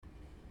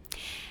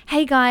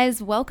Hey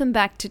guys, welcome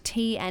back to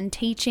Tea and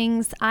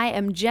Teachings. I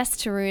am Jess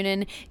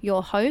Tarunen,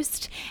 your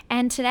host,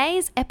 and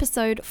today's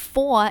episode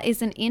 4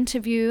 is an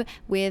interview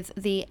with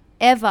the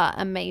ever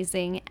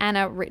amazing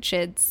Anna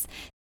Richards.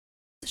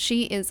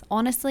 She is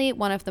honestly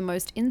one of the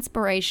most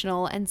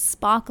inspirational and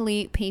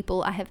sparkly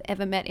people I have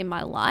ever met in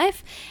my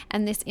life,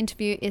 and this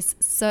interview is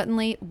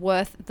certainly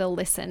worth the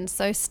listen.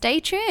 So stay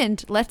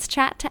tuned. Let's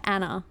chat to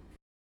Anna.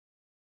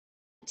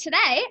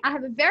 Today, I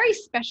have a very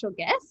special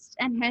guest,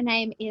 and her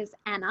name is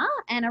Anna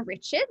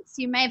Richards.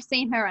 You may have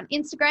seen her on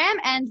Instagram,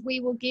 and we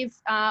will give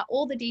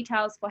all the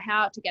details for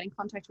how to get in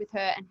contact with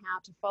her and how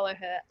to follow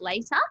her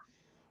later.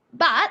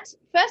 But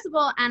first of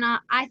all, Anna,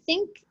 I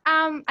think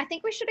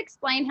we should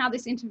explain how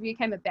this interview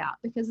came about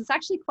because it's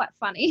actually quite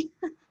funny.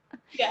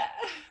 Yeah.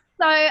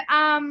 So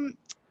I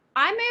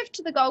moved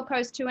to the Gold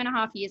Coast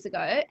 2.5 years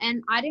ago,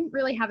 and I didn't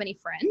really have any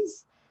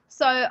friends.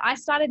 So I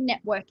started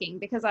networking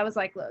because I was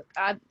like, look,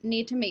 I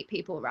need to meet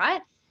people,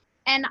 right?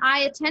 And I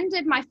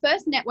attended my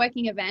first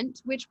networking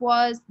event, which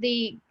was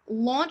the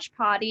launch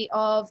party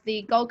of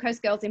the Gold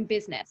Coast Girls in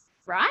Business,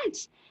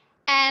 right?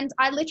 And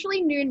I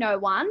literally knew no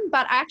one,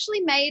 but I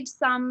actually made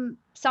some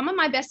of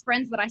my best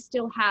friends that I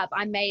still have,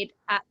 I made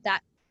at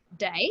that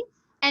day.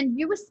 And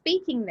you were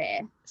speaking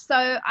there.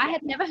 So I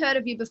had never heard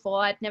of you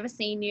before. I'd never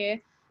seen you.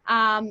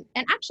 And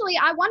actually,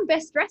 I won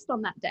Best Dressed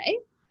on that day.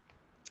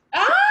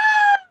 Ah!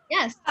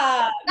 Yes.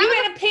 You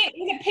were in a pink.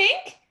 Was it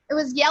pink? It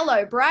was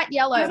yellow, bright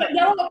yellow. It was like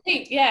yellow or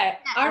pink, yeah.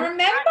 I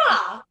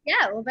remember.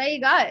 Yeah, well, there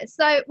you go.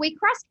 So we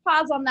crossed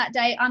paths on that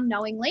day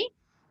unknowingly.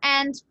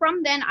 And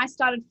from then, I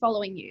started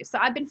following you. So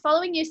I've been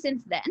following you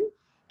since then.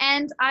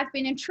 And I've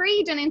been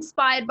intrigued and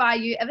inspired by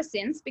you ever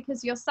since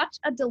because you're such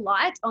a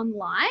delight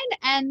online.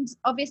 And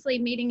obviously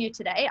meeting you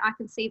today, I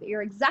can see that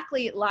you're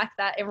exactly like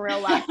that in real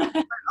life,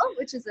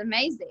 which is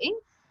amazing.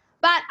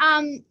 But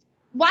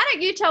why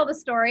don't you tell the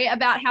story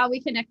about how we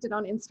connected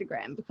on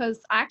Instagram?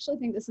 Because I actually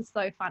think this is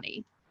so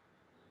funny.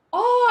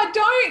 Oh, I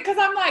don't, because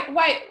I'm like,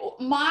 wait,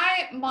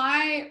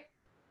 my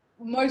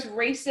most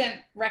recent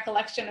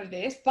recollection of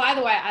this, by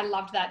the way, I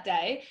loved that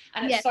day,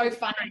 and it's so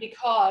funny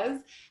because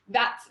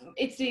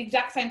it's the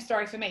exact same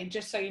story for me,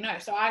 just so you know.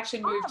 So I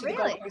actually moved to the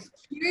Gold Coast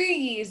 2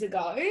 years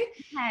ago,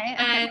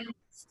 and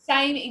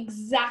same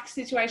exact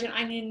situation.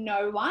 I knew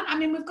no one. I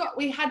mean,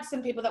 we had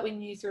some people that we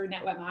knew through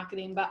network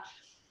marketing, but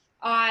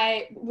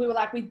we were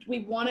like, we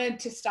wanted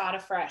to start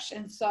afresh.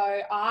 And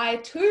so I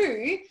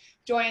too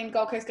joined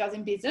Gold Coast Girls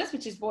in Business,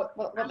 which is what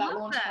that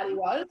launch party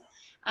was,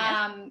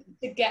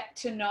 to get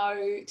to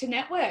know, to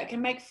network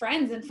and make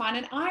friends and find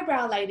an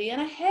eyebrow lady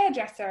and a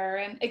hairdresser.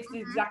 And it's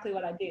exactly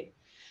what I did.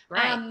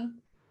 Right.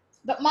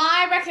 But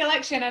my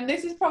recollection, and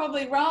this is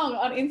probably wrong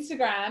on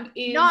Instagram,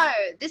 is... No,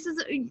 this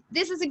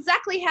is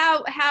exactly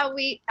how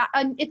we,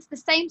 it's the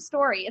same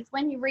story. It's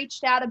when you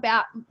reached out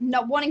about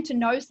not wanting to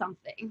know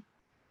something.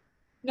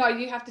 No,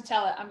 you have to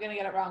tell it. I'm going to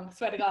get it wrong.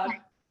 Swear to God. Okay.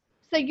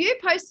 So you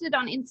posted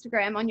on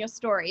Instagram on your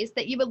stories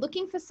that you were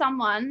looking for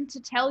someone to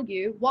tell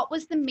you what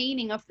was the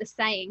meaning of the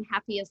saying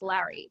 "happy as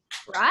Larry,"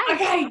 right?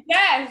 Okay.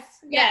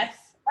 Yes.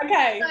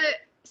 Okay.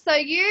 So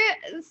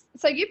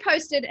you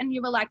posted and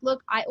you were like,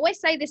 look, I always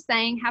say this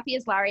saying, "happy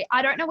as Larry."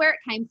 I don't know where it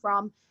came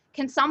from.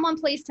 Can someone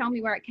please tell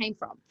me where it came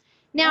from?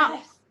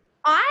 Now,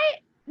 I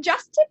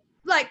just to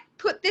like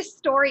put this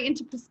story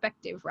into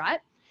perspective, right?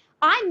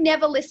 I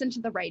never listen to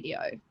the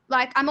radio.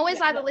 Like I'm always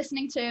either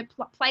listening to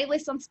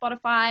playlists on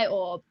Spotify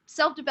or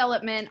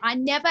self-development. I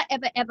never,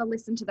 ever, ever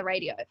listen to the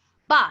radio.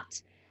 But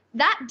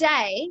that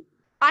day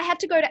I had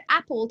to go to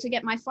Apple to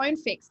get my phone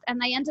fixed and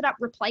they ended up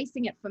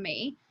replacing it for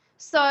me.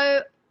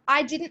 So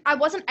I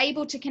wasn't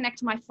able to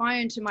connect my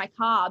phone to my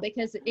car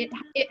because it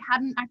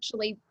hadn't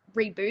actually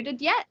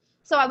rebooted yet.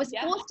 So I was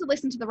forced to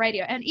listen to the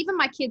radio, and even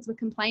my kids were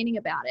complaining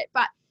about it.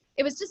 But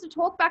it was just a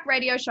talkback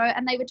radio show,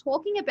 and they were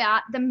talking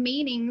about the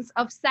meanings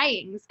of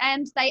sayings,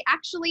 and they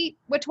actually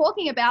were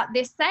talking about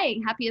this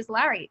saying, "happy as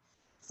Larry."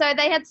 So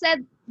they had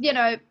said,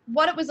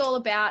 what it was all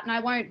about, and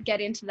I won't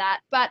get into that.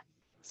 But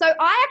so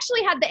I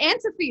actually had the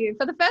answer for you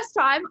for the first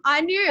time.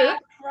 I knew.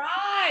 That's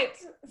right.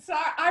 So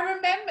I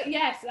remember,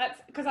 yes,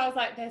 that's because I was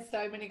like, there's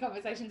so many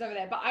conversations over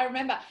there. But I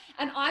remember,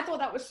 and I thought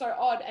that was so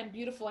odd and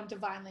beautiful and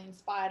divinely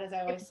inspired, as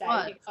I always say,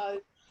 because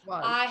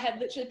I had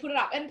literally put it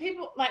up, and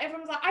people, like,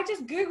 everyone was like, I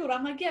just Googled.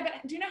 I'm like, yeah,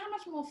 but do you know how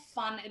much more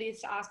fun it is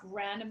to ask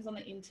randoms on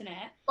the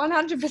internet?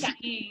 100%. Like,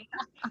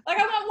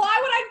 I'm like,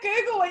 why would I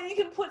Google when you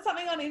can put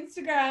something on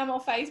Instagram or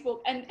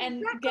Facebook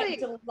and get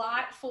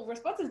delightful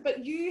responses?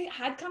 But you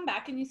had come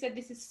back and you said,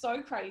 this is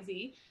so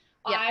crazy.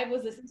 Yep. I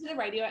was listening to the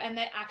radio and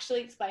they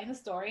actually explained the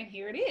story, and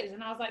here it is.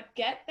 And I was like,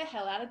 get the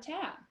hell out of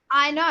town.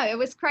 I know, it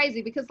was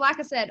crazy because, like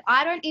I said,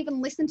 I don't even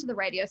listen to the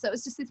radio. So it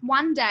was just this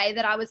one day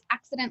that I was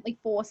accidentally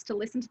forced to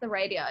listen to the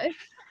radio.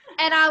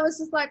 And I was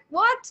just like,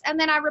 what? And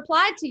then I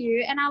replied to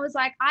you and I was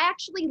like, I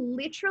actually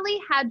literally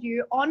had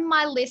you on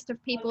my list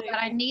of people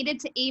that I needed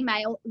to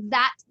email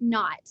that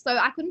night. So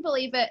I couldn't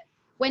believe it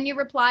when you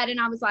replied, and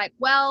I was like,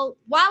 well,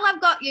 while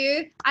I've got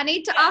you, I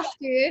need to ask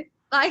you,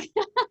 like,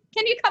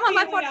 can you come on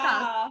my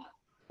podcast?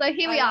 So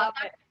here we are.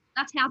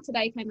 that's how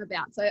today came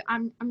about. So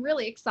I'm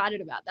really excited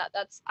about that.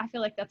 I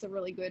feel like that's a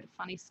really good,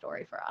 funny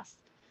story for us.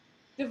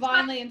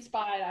 Divinely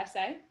inspired, I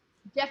say.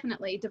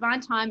 Definitely. Divine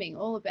timing,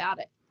 all about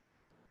it.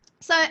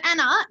 So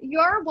Anna,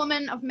 you're a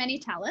woman of many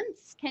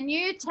talents. Can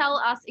you tell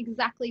us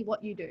exactly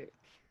what you do?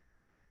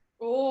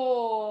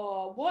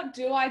 Oh, what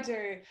do I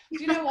do?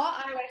 Do you know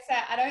what? I always say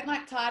I don't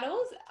like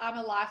titles. I'm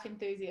a life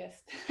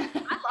enthusiast. I love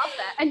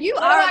that. And you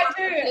what are do a I life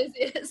do?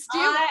 enthusiast.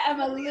 I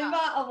am a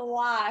liver of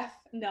life.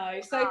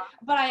 No, so,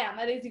 but I am.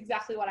 That is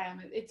exactly what I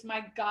am. It's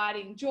my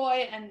guiding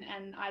joy,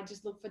 and I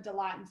just look for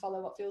delight and follow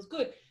what feels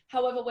good.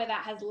 However, where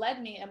that has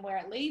led me and where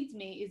it leads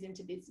me is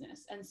into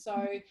business. And so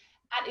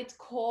at its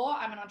core,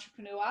 I'm an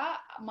entrepreneur.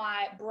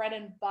 My bread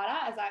and butter,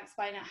 as I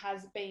explain it,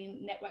 has been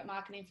network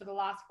marketing for the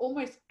last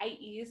almost 8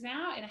 years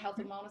now in a health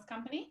and wellness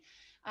company.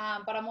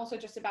 But I'm also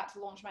just about to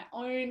launch my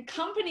own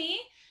company,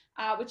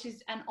 which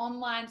is an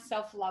online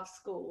self-love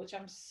school, which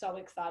I'm so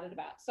excited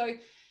about. So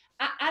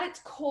at its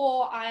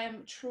core, I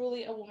am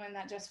truly a woman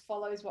that just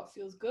follows what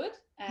feels good,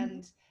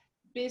 and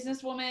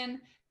businesswoman.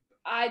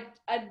 I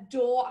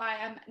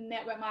am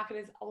network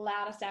marketers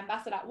loudest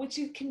ambassador, which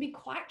can be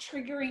quite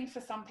triggering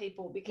for some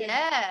people because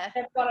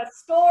they've got a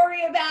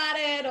story about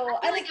it, or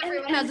I feel like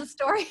everyone has a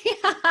story.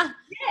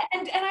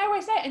 and I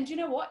always say, and do you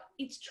know what?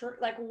 It's true.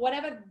 Like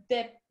whatever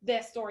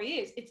their story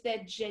is, it's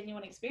their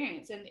genuine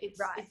experience, and it's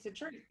the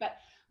truth. But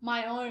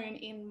my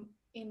own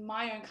in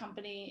my own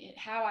company,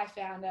 how I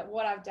found it,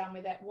 what I've done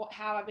with it,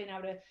 how I've been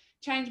able to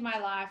change my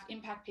life,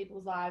 impact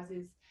people's lives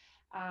is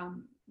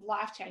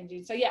life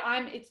changing. So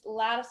yeah, it's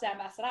loudest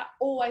ambassador,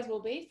 always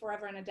will be,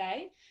 forever and a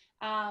day.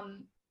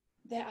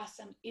 There are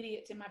some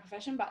idiots in my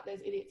profession, but there's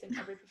idiots in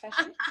every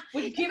profession.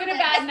 We give it a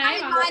bad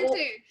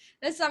name.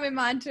 There's some in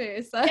mine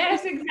too. So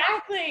yes,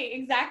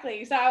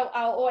 exactly. So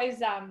I'll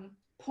always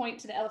point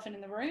to the elephant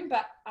in the room,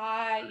 but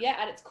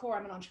at its core,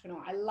 I'm an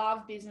entrepreneur. I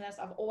love business.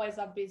 I've always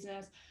loved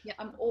business. Yep.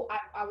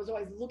 I was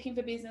always looking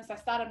for business. I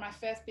started my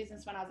first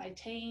business when I was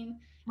 18.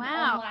 Wow.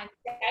 An online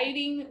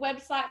dating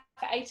website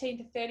for 18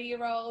 to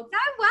 30-year-olds.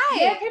 No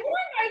way. Yeah, people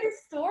don't know this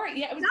story.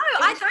 Yeah,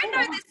 I don't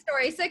know this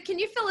story. So can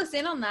you fill us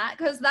in on that?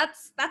 Because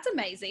that's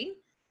amazing.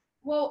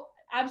 Well,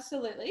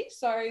 absolutely.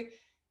 So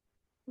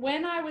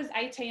when I was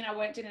 18, I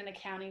worked in an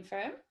accounting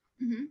firm.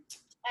 Mm-hmm.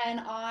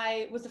 And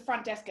I was a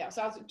front desk girl.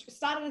 So I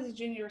started as a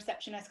junior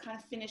receptionist, kind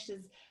of finished as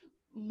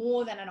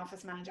more than an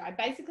office manager. I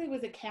basically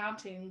was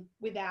accounting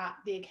without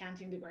the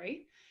accounting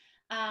degree.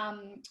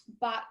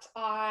 But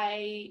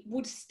I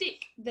would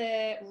stick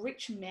the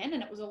rich men,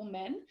 and it was all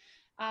men,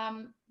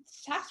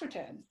 tax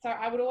returns. So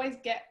I would always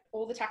get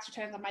all the tax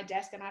returns on my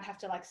desk, and I'd have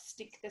to like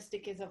stick the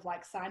stickers of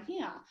like sign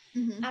here.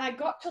 Mm-hmm. And I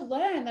got to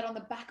learn that on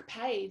the back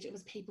page, it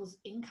was people's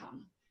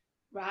income,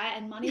 right?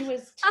 And money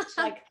was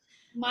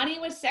money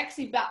was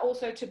sexy, but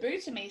also taboo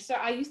to me. So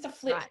I used to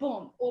flip,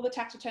 boom, all the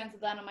tax returns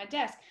would land on my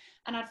desk,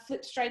 and I'd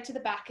flip straight to the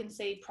back and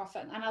see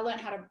profit. And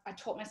I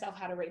taught myself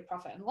how to read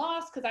profit and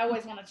loss, because I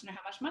always wanted to know how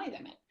much money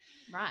they made.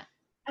 Right.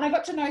 And I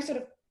got to know sort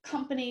of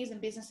companies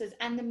and businesses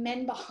and the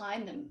men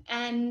behind them.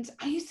 And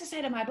I used to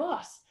say to my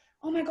boss,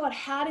 oh my God,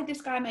 how did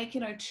this guy make,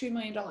 $2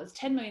 million,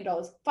 $10 million,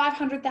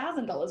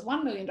 $500,000,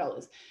 $1 million? Wow.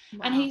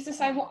 And he used to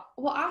say,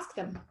 well, ask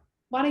them.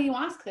 Why don't you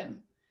ask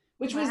them?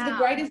 Which was the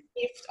greatest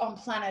gift on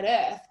planet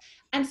Earth.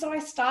 And so I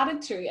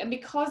started to, and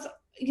because,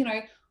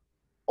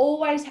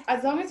 always,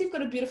 as long as you've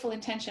got a beautiful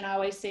intention, I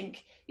always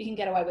think you can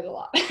get away with a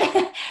lot.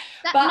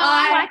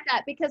 I like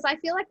that, because I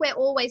feel like we're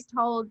always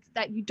told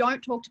that you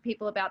don't talk to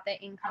people about their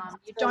income.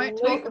 Absolutely. You don't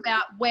talk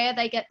about where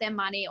they get their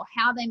money or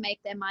how they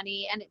make their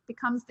money. And it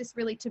becomes this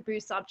really taboo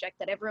subject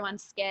that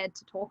everyone's scared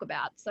to talk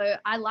about. So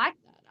I like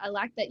that. I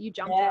like that you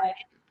jumped right in.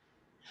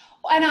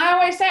 And I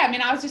always say,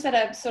 I was just at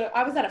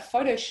a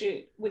photo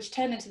shoot, which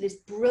turned into this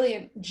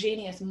brilliant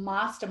genius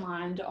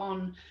mastermind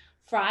on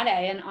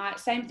Friday. And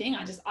same thing.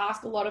 I just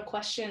ask a lot of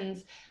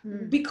questions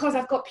because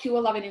I've got pure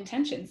loving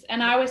intentions.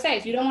 And I always say,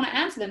 if you don't want to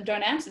answer them,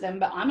 don't answer them.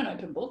 But I'm an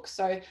open book,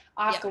 so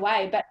ask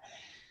away. But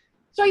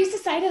so I used to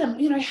say to them,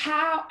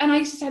 and I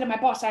used to say to my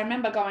boss, I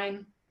remember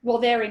going, well,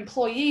 they're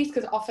employees,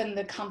 because often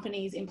the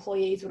company's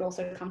employees would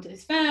also come to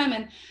this firm,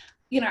 and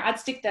I'd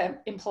stick the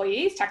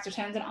employees' tax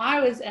returns, and I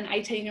was an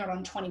 18-year-old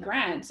on 20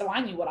 grand. So I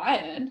knew what I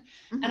earned.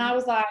 Mm-hmm. And I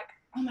was like,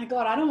 oh my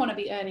God, I don't want to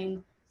be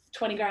earning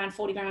 20 grand,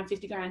 40 grand,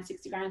 50 grand,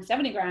 60 grand,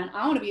 70 grand.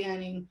 I want to be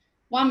earning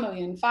 1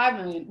 million, 5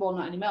 million, well,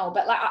 not anymore,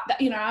 but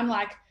I'm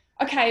like,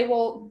 okay,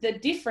 well, the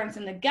difference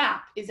in the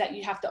gap is that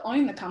you have to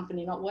own the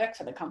company, not work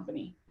for the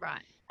company.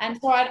 Right. And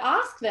so I'd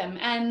ask them,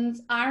 and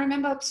I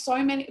remember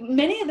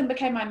many of them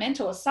became my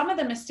mentors. Some of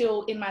them are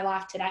still in my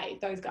life today,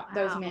 those guys,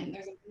 those men,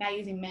 those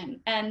amazing men.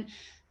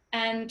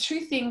 And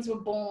two things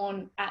were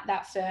born at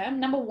that firm.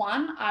 Number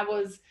one, I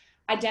was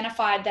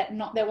identified that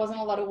there wasn't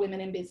a lot of women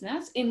in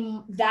business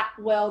in that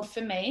world for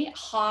me,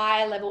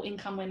 high level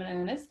income women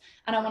earners.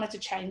 And I wanted to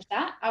change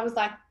that. I was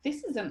like,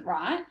 this isn't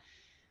right.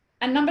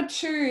 And number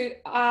two,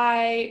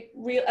 they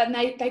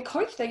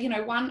coached there,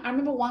 I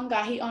remember one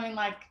guy, he owned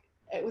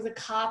it was a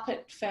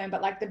carpet firm,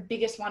 but the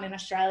biggest one in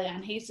Australia.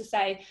 And he used to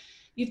say,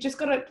 you've just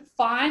got to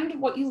find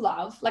what you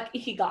love, like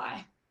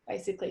Ikigai,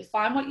 basically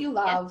find what you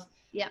love.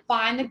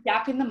 find the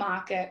gap in the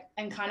market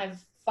and kind of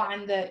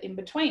find the in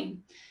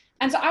between.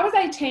 And so I was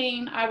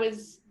 18. I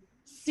was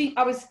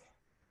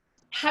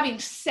having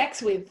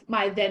sex with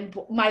my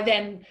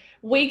then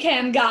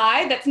weekend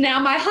guy that's now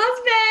my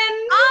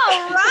husband.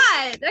 Oh,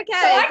 right. Okay. So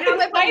I can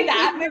say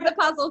that. Move the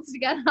puzzles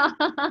together.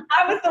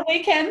 I was the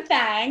weekend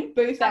thang,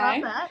 boo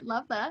thang.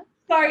 Love that.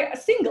 So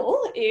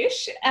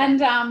single-ish and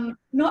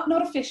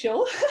not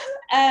official.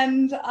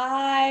 And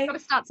I got to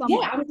start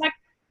somewhere. Yeah, I was like,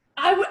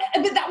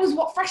 but that was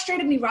what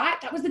frustrated me, right?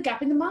 That was the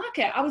gap in the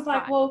market. I was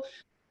like, well,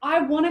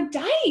 I want to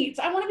date.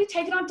 I want to be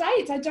taken on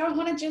dates. I don't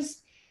want to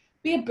just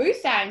be a boo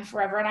thang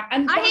forever.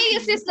 And I hear you,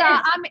 sister.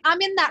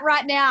 I'm in that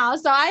right now.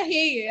 So I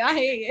hear you.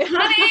 Honey,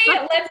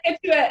 let's get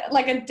to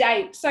a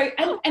date. So,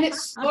 and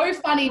it's so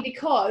funny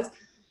because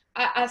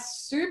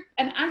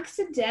an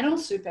accidental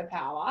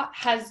superpower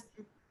has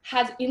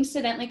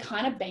incidentally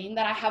kind of been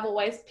that I have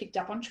always picked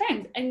up on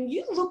trends. And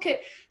you look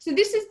at, so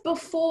this is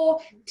before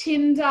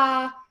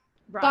Tinder,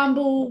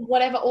 Bumble,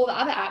 whatever, all the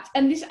other apps.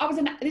 And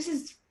this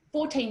is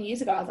 14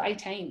 years ago. I was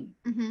 18.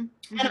 And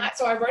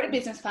so I wrote a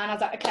business plan. I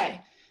was like,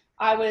 okay,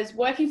 I was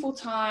working full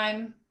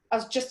time. I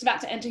was just about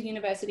to enter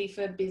university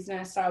for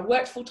business. So I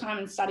worked full time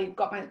and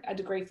got a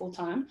degree full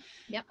time.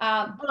 But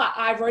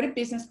I wrote a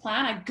business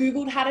plan. I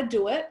Googled how to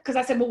do it because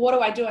I said, well, what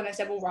do I do? And they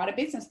said, well, write a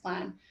business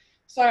plan.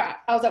 So I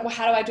was like, well,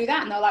 how do I do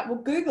that? And they're like, well,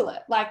 Google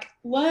it, like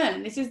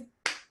learn. This is,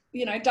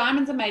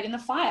 diamonds are made in the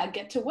fire.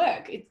 Get to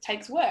work. It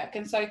takes work.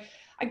 And so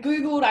I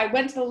Googled, I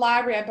went to the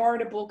library, I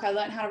borrowed a book, I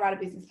learned how to write a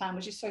business plan,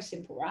 which is so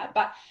simple, right?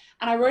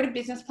 And I wrote a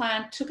business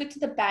plan, took it to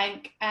the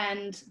bank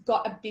and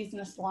got a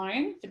business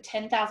loan for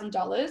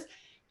 $10,000.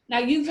 Now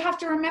you have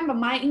to remember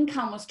my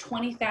income was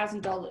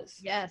 $20,000.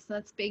 Yes,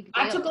 that's big.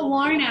 I took a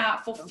loan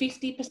out for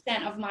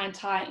 50% of my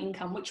entire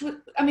income, which was,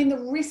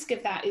 the risk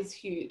of that is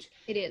huge.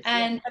 It is.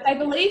 And they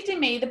believed in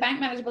me, the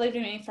bank manager believed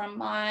in me from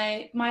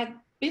my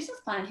business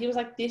plan. He was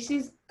like, this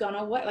is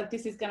gonna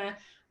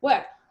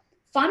work,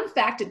 Fun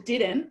fact, it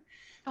didn't.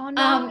 Oh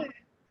no.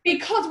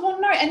 Because,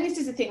 and this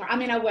is the thing,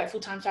 I work full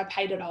time, so I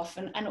paid it off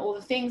and all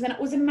the things, and it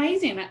was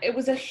amazing. It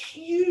was a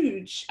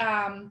huge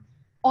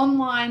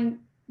online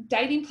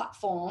dating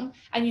platform,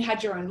 and you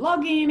had your own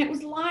login. It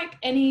was like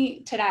any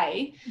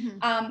today,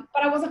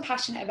 but I wasn't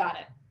passionate about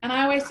it. And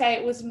I always say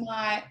it was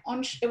my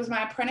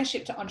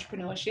apprenticeship to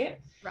entrepreneurship.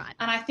 Right.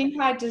 And I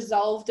think I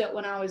dissolved it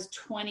when I was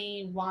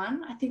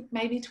 21. I think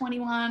maybe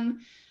 21.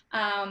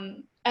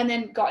 And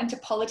then got into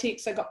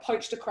politics. So got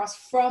poached across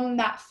from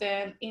that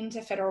firm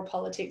into federal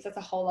politics. That's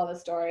a whole other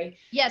story.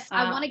 Yes,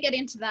 I want to get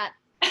into that.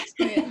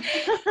 And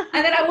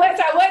then I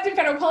worked in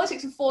federal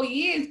politics for 4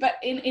 years, but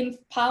in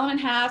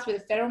Parliament House with a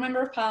federal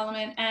member of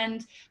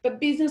Parliament. But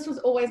business was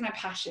always my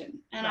passion.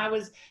 And I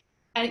was,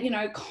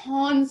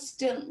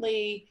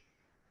 constantly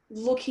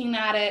looking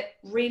at it,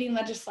 reading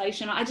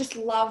legislation. I just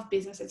love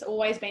business. It's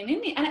always been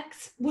in me. And it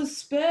was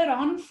spurred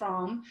on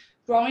from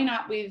growing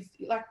up with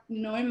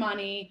no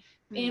money,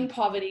 in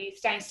poverty,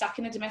 staying stuck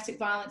in a domestic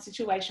violence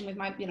situation with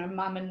my,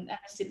 mum and my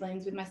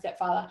siblings, with my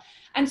stepfather.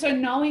 And so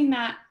knowing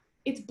that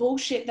it's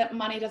bullshit that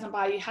money doesn't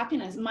buy you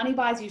happiness. Money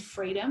buys you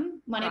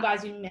freedom. Money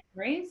buys you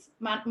memories.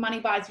 Money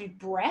buys you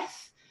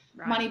breath.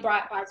 Money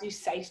buys you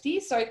safety.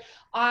 So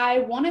I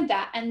wanted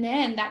that. And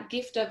then that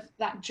gift of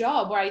that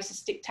job where I used to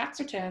stick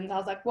tax returns, I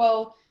was like,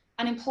 well,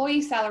 an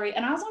employee salary,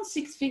 and I was on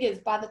 6 figures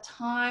by the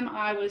time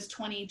I was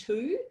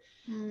 22.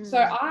 So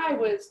I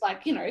was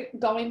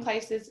going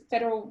places,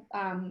 federal,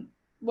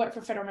 work for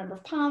a federal member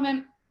of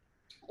Parliament,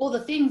 all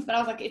the things, but I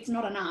was like, it's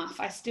not enough.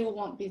 I still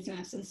want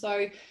business. And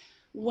so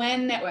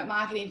when network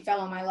marketing fell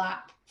on my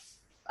lap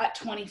at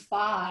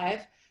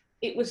 25,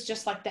 it was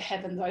just like the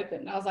heavens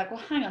opened. I was like,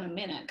 well, hang on a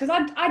minute. Because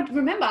I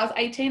remember I was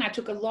 18, I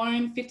took a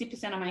loan,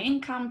 50% of my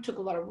income, took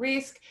a lot of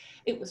risk.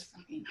 It was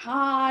fucking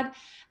hard.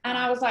 And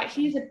I was like,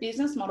 here's a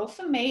business model.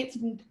 For me, it's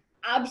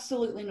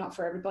absolutely not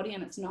for everybody,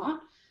 and it's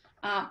not.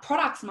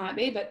 Products might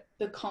be, but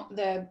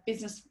the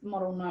business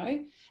model,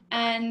 no.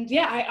 And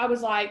I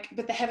was like,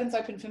 but the heavens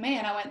opened for me,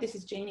 and I went, this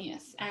is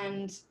genius.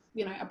 And,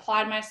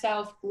 applied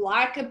myself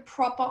like a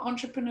proper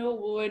entrepreneur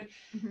would,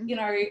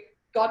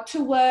 got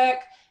to work,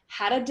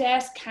 had a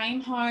desk,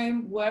 came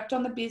home, worked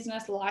on the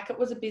business like it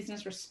was a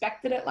business,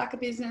 respected it like a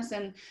business,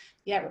 and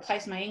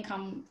replaced my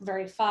income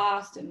very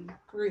fast and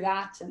grew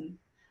that. And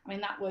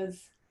that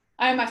was,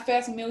 I earned my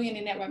first $1 million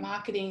in network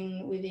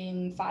marketing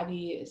within 5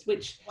 years,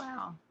 which,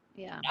 wow.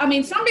 Yeah.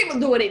 Some people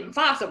do it even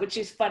faster, which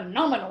is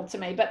phenomenal to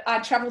me, but I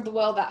traveled the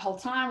world that whole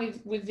time.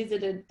 We've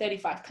visited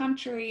 35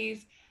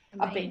 countries.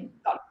 Amazing.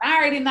 I've got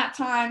married in that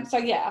time. So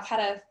I've had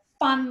a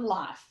fun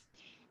life.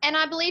 And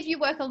I believe you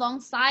work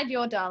alongside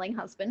your darling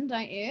husband,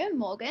 don't you,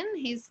 Morgan?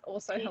 He's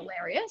also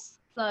hilarious.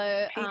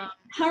 So he's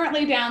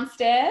currently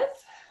downstairs.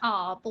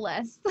 Oh,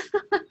 bless.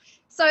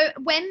 So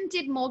when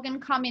did Morgan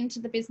come into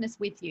the business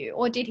with you,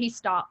 or did he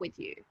start with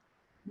you?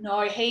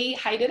 No, he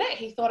hated it.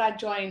 He thought I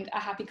joined a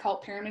happy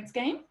cult pyramid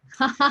scheme.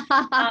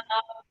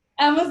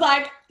 And was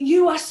like,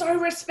 you are so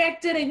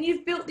respected and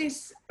you've built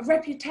this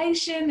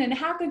reputation, and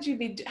how could you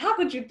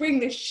bring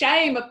this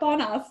shame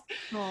upon us?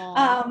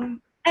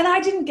 And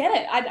I didn't get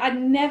it. I'd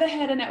never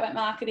heard of network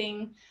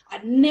marketing.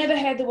 I'd never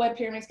heard the word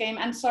pyramid scheme.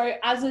 And so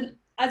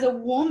as a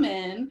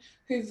woman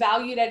who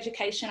valued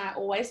education, I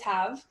always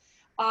have,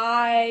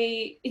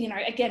 I,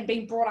 again,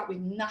 being brought up with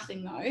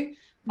nothing though,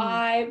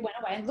 I went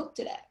away and looked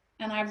at it.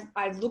 And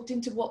I looked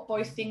into what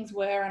both things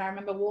were. And I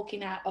remember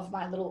walking out of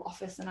my little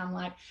office and I'm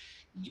like,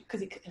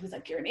 because it was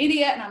like, you're an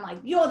idiot. And I'm like,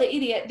 you're the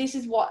idiot. This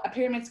is what a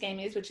pyramid scheme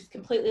is, which is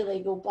completely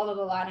legal, blah, blah,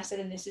 blah, blah. And I said,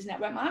 and this is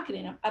network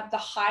marketing, the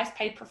highest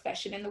paid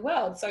profession in the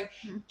world. So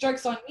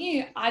joke's on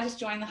you. I just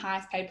joined the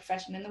highest paid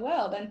profession in the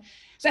world. And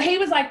so he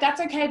was like,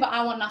 that's okay, but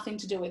I want nothing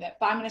to do with it.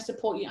 But I'm going to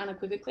support you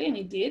unequivocally. And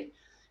he did.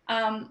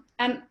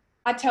 And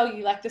I tell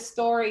you, like, the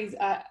stories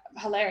are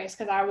hilarious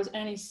because I was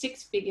earning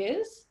 6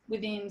 figures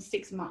within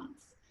 6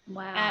 months.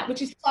 Wow.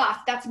 Which is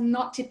fast. That's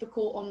not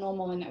typical or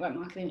normal in network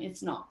marketing.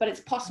 It's not, but it's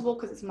possible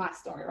because it's my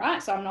story,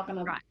 right? So I'm not going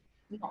to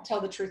not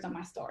tell the truth on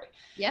my story.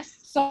 Yes.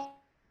 So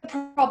the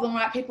problem,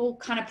 right? People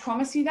kind of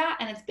promise you that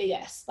and it's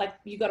BS. Like,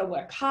 you got to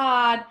work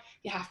hard.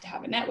 You have to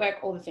have a network,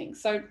 all the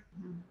things. So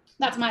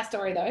that's my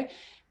story though.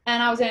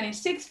 And I was earning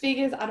 6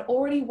 figures. I'd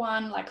already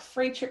won like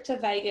free trip to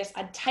Vegas.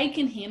 I'd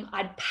taken him,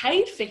 I'd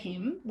paid for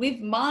him with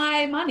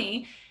my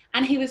money.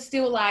 And he was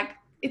still like,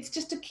 it's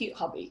just a cute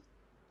hobby.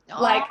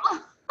 Oh. Like,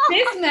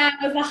 this man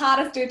was the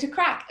hardest dude to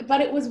crack.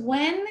 But it was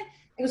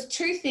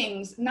 2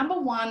 things. Number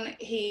one,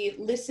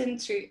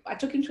 I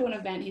took him to an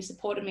event. He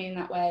supported me in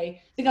that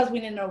way. I think I was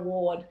winning an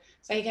award.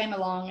 So he came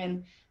along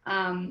and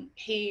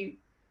he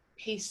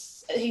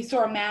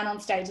saw a man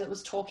on stage that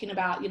was talking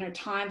about,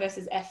 time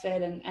versus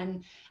effort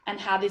and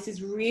how this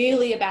is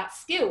really about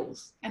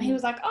skills. And he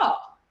was like, oh,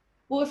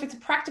 well, if it's a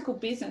practical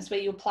business where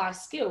you apply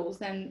skills,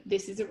 then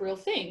this is a real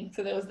thing.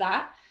 So there was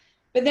that.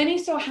 But then he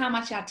saw how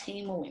much our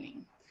team were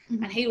winning.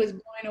 And he was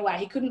blown away.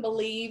 He couldn't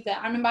believe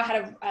that. I remember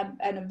I had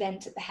an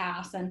event at the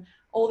house and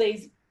all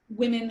these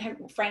women,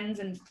 friends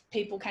and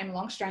people came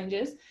along,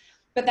 strangers,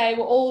 but they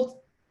were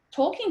all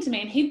talking to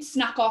me and he'd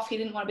snuck off. He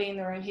didn't want to be in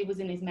the room. He was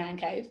in his man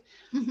cave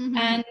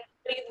and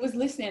he was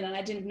listening and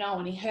I didn't know.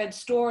 And he heard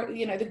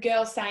story, the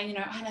girls saying,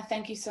 Anna,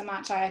 thank you so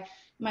much.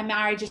 My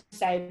marriage is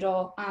saved,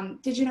 or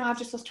did you know I've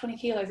just lost 20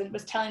 kilos, and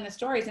was telling the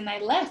stories. And they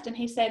left and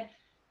he said,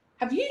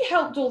 have you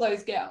helped all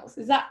those girls?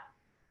 Are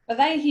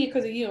they here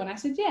because of you? And I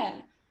said,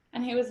 yeah.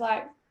 And he was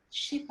like,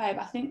 shit, babe,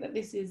 I think that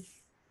this is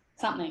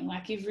something,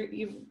 like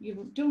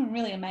you're doing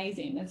really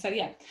amazing. And so,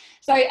 yeah.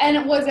 So, and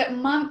it was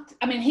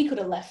he could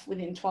have left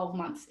within 12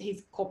 months,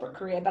 his corporate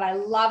career, but I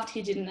loved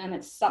he didn't. And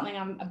it's something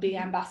I'm a big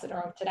ambassador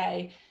of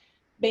today,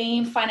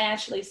 being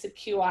financially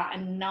secure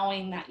and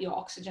knowing that your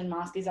oxygen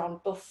mask is on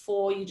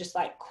before you just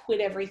like quit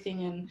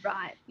everything and,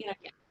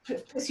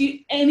 pursue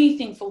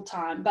anything full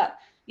time. But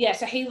yeah,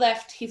 so he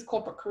left his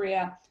corporate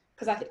career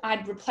because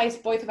I'd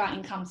replaced both of our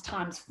incomes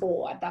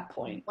 ×4 at that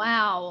point.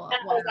 Wow.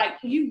 And I was like,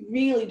 you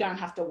really don't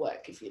have to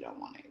work if you don't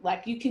want to.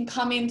 Like, you can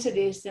come into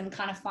this and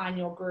kind of find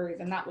your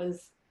groove. And that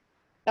was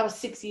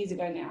 6 years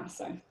ago now.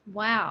 So.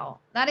 Wow.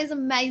 That is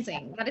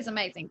amazing. That is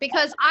amazing.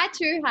 Because I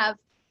too have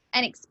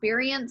an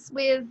experience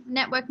with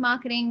network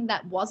marketing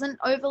that wasn't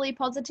overly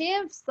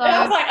positive. So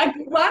I was like, a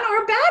good one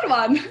or a bad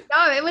one?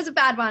 No, it was a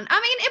bad one.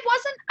 I mean,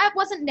 it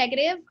wasn't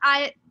negative.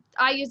 I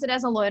use it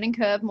as a learning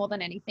curve more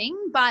than anything.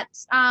 But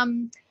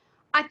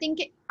I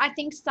think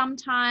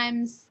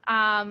sometimes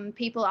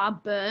people are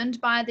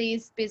burned by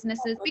these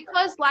businesses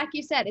because, like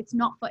you said, it's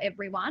not for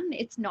everyone.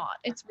 It's not.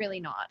 It's really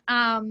not.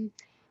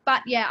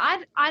 But yeah,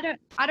 I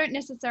don't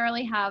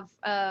necessarily have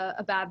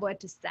a bad word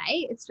to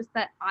say. It's just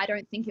that I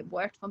don't think it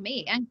worked for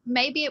me. And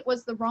maybe it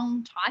was the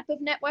wrong type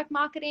of network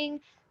marketing.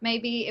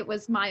 Maybe it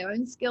was my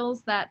own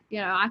skills that,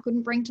 I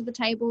couldn't bring to the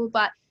table.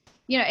 But,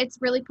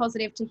 it's really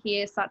positive to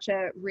hear such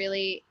a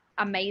really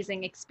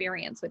amazing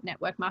experience with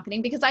network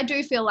marketing, because I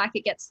do feel like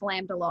it gets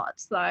slammed a lot.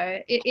 So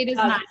it is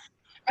nice.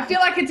 I feel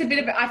like it's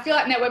I feel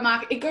like network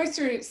marketing, it goes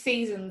through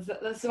seasons.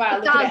 That's why I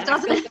look at it.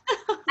 Doesn't it?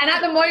 And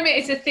at the moment,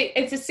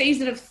 it's a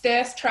season of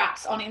thirst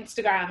traps on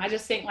Instagram. I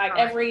just think like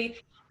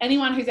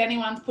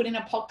anyone's putting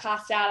a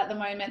podcast out at the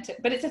moment,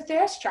 but it's a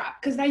thirst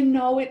trap because they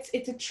know it's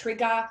a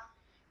trigger.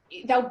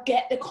 They'll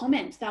get the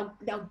comments. They'll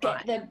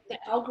get the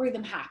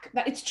algorithm hack.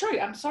 It's true.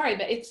 I'm sorry,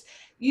 but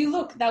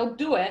they'll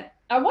do it.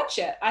 I watch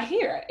it. I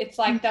hear it. It's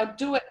like they'll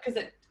do it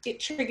because it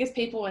triggers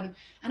people. And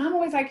I'm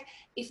always like,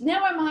 if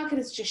network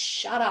marketers just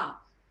shut up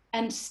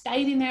and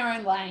stayed in their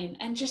own lane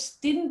and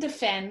just didn't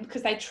defend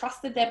because they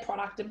trusted their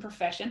product and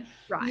profession,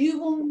 you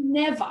will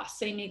never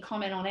see me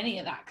comment on any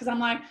of that. Because I'm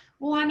like,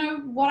 well, I know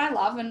what I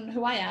love and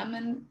who I am,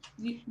 and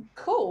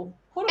cool.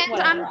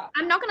 And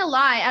I'm not going to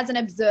lie, as an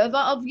observer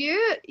of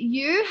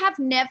you've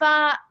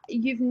never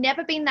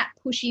been that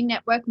pushy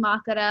network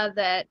marketer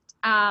that,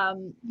 as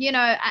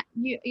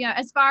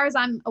far as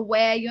I'm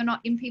aware, you're not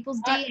in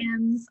people's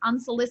DMs,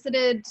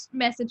 unsolicited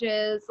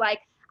messages. Like,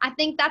 I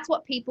think that's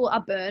what people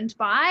are burned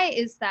by,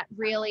 is that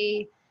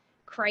really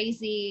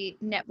crazy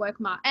network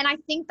marketing. And I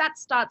think that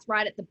starts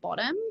right at the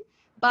bottom,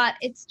 but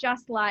it's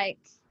just like,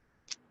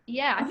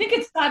 yeah. I think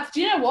it starts,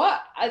 do you know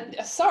what?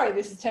 Sorry,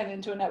 this has turned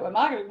into a network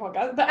marketing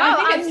podcast, but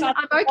I'm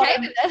okay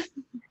with it.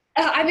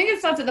 I think it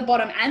starts at the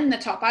bottom and the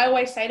top. I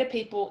always say to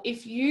people,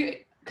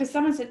 because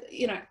someone said,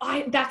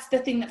 that's the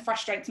thing that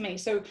frustrates me.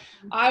 So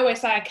I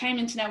always say I came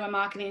into network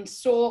marketing,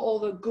 saw all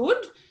the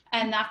good,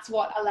 and that's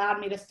what allowed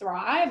me to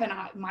thrive, and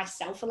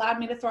myself allowed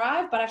me to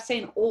thrive. But I've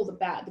seen all the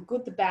bad, the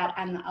good, the bad,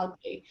 and the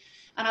ugly.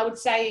 And I would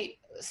say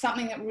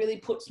something that really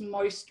puts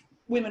most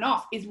women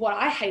off is what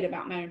I hate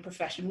about my own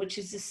profession, which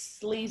is this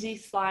sleazy,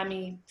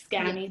 slimy,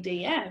 scammy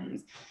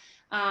DMs.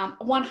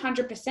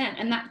 100%.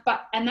 And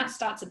that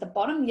starts at the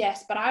bottom.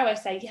 Yes. But I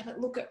always say, yeah, but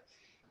look at,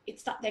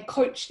 it's that their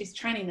coach is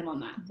training them on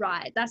that.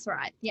 Right. That's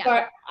right. Yeah.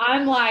 So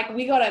I'm like,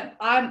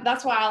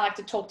 that's why I like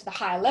to talk to the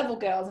higher level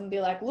girls and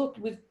be like, look,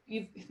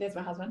 there's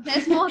my husband.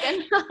 There's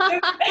Morgan.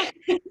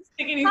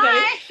 Sticking his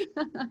Hi.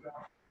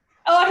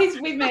 Oh,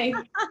 he's with me.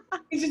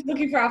 He's just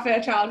looking for our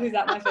fair child who's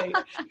at my feet.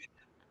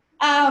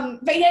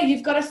 But yeah,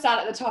 you've got to start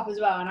at the top as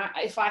well. And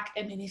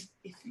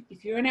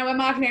if you're an network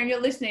marketer and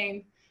you're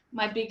listening,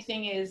 my big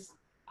thing is,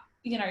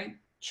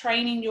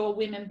 training your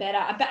women better.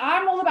 But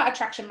I'm all about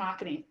attraction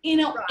marketing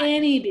in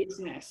any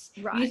business.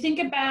 Right. You think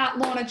about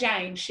Lorna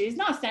Jane. She's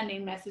not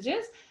sending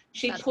messages.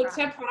 She puts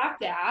her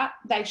product out.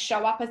 They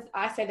show up as,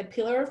 I say, the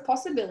pillar of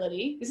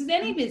possibility. This is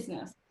any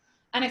business.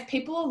 And if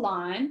people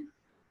align,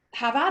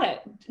 have at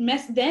it.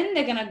 Then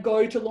they're going to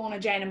go to Lorna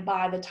Jane and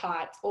buy the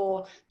tights,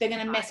 or they're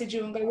going to message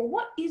you and go, well,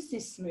 what is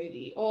this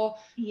smoothie? Or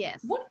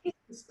what is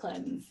this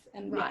cleanse?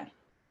 And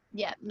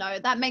yeah, no,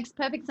 that makes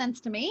perfect sense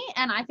to me.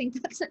 And I think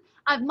that's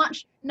a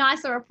much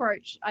nicer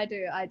approach. I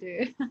do.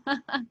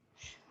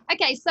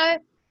 Okay. So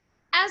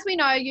as we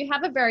know, you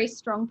have a very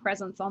strong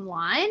presence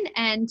online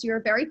and you're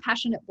a very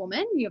passionate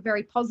woman. You're a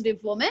very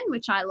positive woman,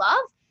 which I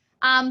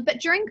love. But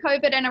during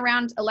COVID and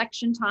around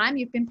election time,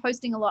 you've been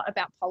posting a lot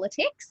about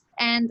politics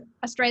and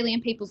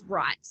Australian people's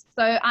rights.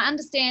 So I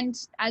understand,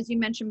 as you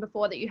mentioned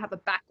before, that you have a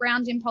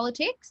background in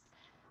politics.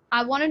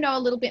 I want to know a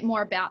little bit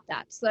more about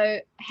that. So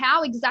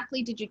how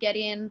exactly did you get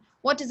in?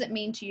 What does it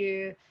mean to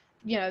you?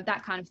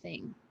 That kind of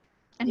thing.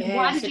 And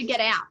why did you get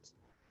out?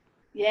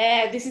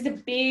 Yeah, this is a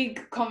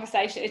big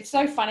conversation. It's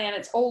so funny and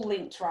it's all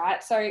linked,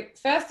 right? So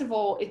first of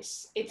all,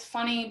 it's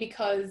funny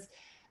because,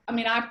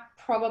 I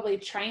probably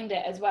trained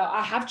it as well.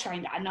 I have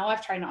trained it. I know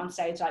I've trained it on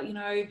stage. Like,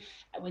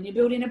 when you're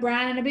building a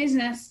brand and a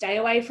business, stay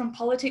away from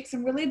politics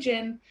and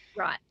religion.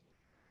 Right.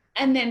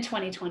 And then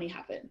 2020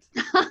 happened.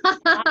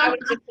 I was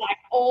just like,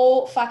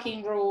 all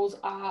fucking rules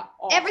are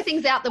off.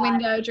 Everything's out the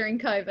window during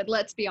COVID,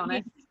 let's be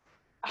honest.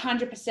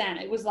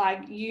 100%. It was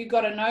like, you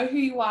got to know who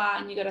you are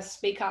and you got to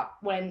speak up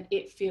when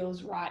it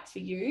feels right for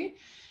you.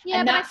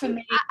 Yeah, and but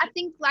I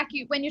think like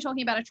when you're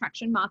talking about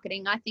attraction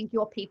marketing, I think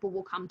your people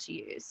will come to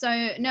you.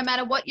 So no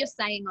matter what you're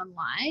saying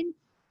online,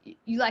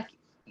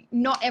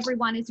 not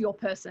everyone is your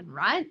person,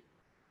 right?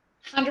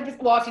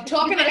 100%. Well, if you're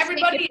talking to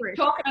everybody, you're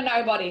talking to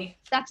nobody.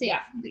 That's it.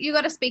 Yeah. You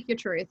got to speak your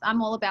truth. I'm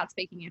all about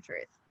speaking your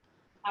truth.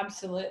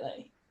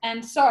 Absolutely.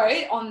 And so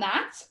on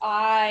that, so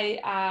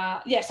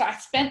I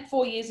spent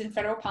 4 years in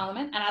federal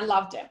parliament and I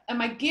loved it. And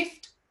my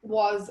gift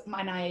was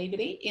my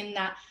naivety in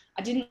that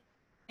I didn't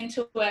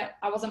into it.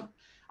 I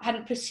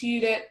hadn't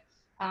pursued it.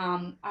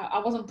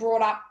 I wasn't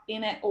brought up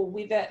in it or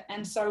with it.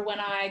 And so when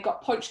I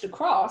got poached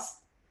across,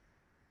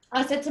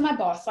 I said to my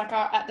boss,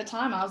 at the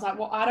time, I was like,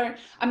 well, I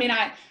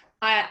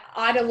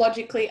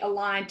ideologically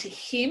aligned to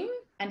him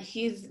and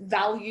his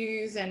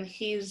values and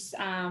his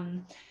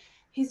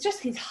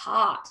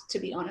heart, to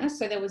be honest.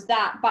 So there was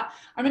that. But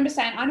I remember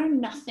saying, I know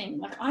nothing.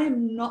 Like, I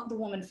am not the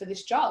woman for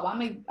this job.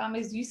 I'm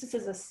as useless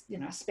as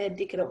a spare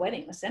dick at a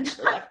wedding,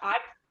 essentially. Like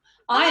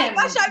I am.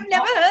 Gosh, I've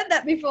never heard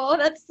that before.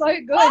 That's so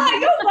good. Oh,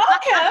 you're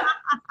welcome.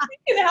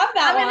 You can have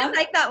that I'm going to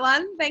take that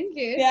one. Thank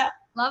you. Yeah.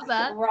 Love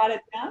that. Write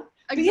it down.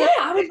 But yeah,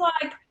 I was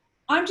like,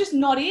 I'm just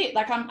not it.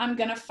 Like, I'm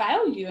going to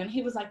fail you. And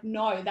he was like,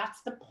 no,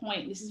 that's the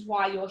point. This is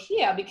why you're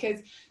here,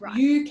 because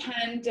you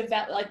can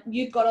develop, like,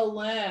 you've got to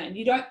learn.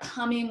 You don't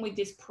come in with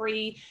this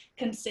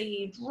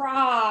preconceived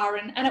rah.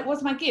 And it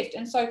was my gift.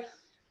 And so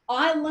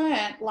I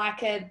learned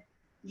like a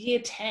year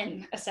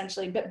 10,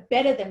 essentially, but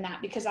better than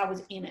that because I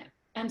was in it.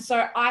 And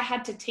so I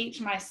had to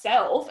teach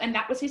myself, and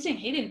that was his thing.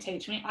 He didn't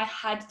teach me. I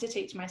had to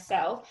teach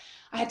myself.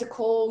 I had to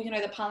call,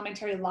 the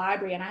parliamentary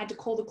library, and I had to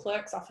call the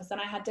clerk's office, and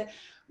I had to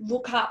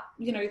look up,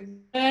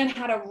 learn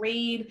how to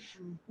read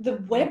the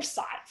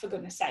website, for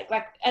goodness sake.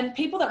 Like, and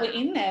people that were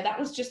in there, that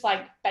was just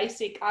like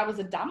basic. I was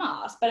a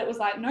dumbass, but it was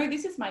like, no,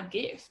 this is my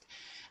gift.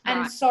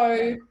 And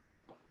so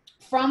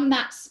from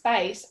that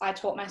space, I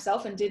taught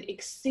myself and did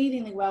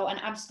exceedingly well and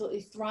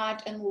absolutely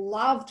thrived and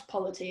loved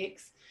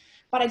politics.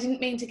 But I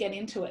didn't mean to get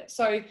into it.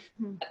 So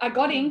I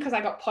got in because I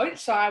got poached.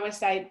 So I always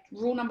say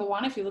rule number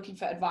one, if you're looking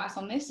for advice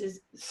on this, is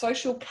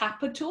social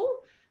capital.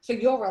 So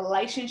your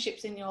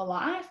relationships in your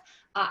life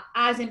are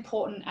as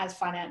important as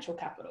financial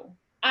capital,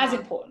 as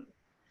important.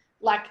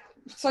 Like,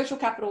 social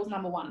capital is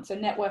number one. So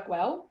network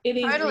well. It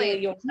is really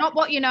your, not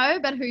what you know,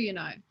 but who you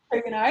know.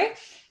 Who you know.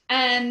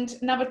 And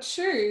number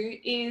two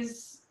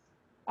is,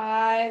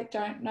 I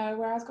don't know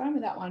where I was going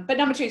with that one. But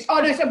number two is,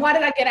 so why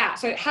did I get out?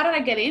 So how did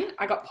I get in?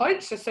 I got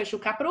poached, so social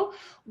capital.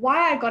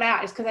 Why I got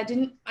out is because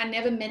I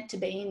never meant to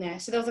be in there.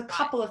 So there was a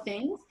couple of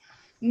things.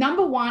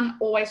 number one,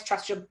 always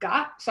trust your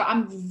gut. So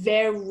I'm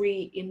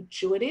very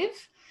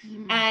intuitive,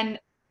 and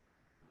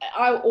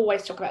I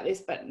always talk about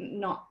this, but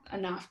not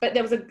enough. But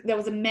there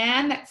was a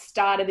man that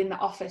started in the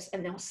office,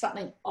 and there was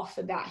something off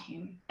about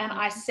him. And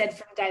I said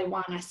from day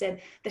one, I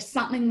said, there's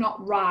something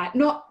not right,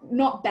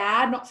 not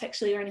bad, not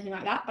sexually or anything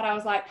like that. But I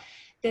was like,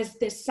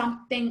 there's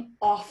something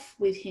off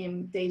with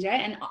him, DJ.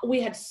 And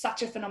we had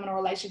such a phenomenal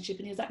relationship.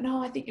 And he was like,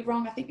 no, I think you're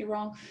wrong. I think you're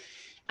wrong.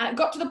 And it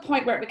got to the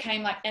point where it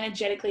became like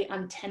energetically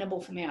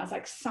untenable for me. I was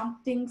like,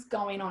 something's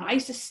going on. I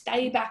used to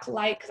stay back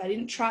late because I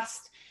didn't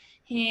trust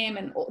him,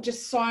 and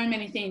just so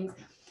many things.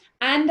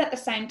 And at the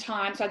same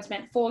time, so I'd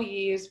spent 4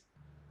 years,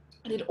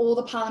 I did all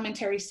the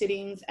parliamentary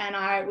sittings, and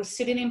I was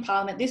sitting in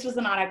Parliament. This was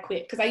the night I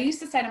quit, because I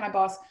used to say to my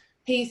boss,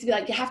 he used to be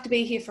like, you have to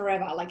be here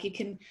forever. Like,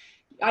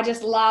 I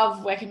just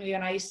love working with you.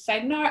 And I used to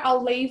say, no,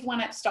 I'll leave when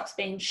it stops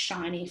being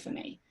shiny for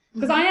me.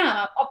 Because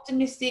I'm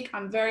optimistic,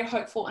 I'm very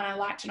hopeful, and I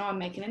like to know I'm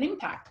making an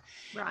impact.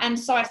 Right. And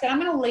so I said, I'm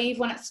going to leave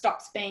when it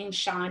stops being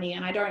shiny,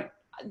 and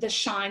the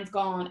shine's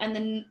gone. And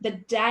then the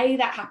day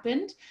that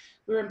happened,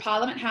 we were in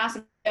Parliament House,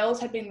 and bells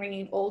had been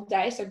ringing all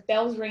day. So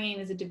bells ringing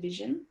is a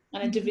division,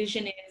 and a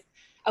division is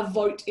a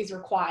vote is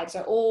required.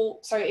 So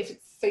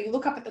you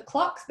look up at the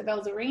clocks, the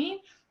bells are ringing.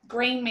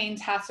 Green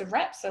means House of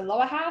Reps, so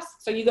lower house.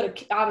 So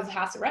I was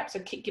House of Reps, so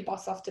kick your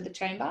boss off to the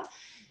chamber.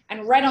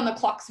 And red on the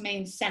clocks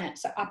means Senate,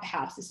 so upper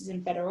house. This is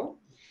in federal.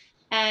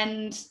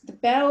 And the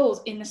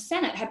bells in the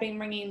Senate had been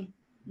ringing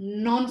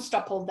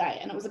non-stop all day.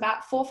 And it was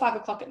about 4 or 5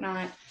 o'clock at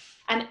night.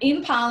 And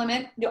in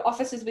Parliament, your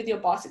office is with your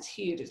boss. It's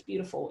huge. It's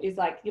beautiful. It's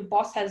like your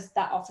boss has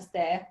that office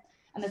there,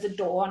 and there's a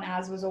door, and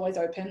ours was always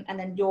open. And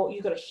then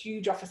you've got a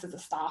huge office as a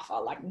staffer,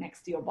 like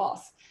next to your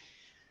boss.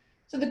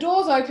 So the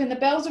door's open, the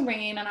bells are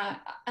ringing, and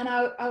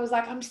I was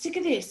like, I'm sick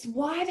of this.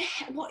 What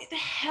the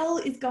hell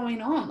is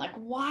going on? Like,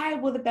 why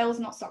will the bells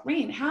not stop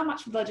ringing? How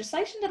much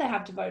legislation do they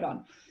have to vote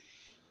on?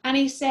 And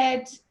he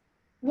said,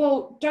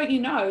 well, don't you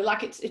know,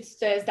 like it's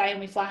Thursday and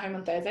we fly home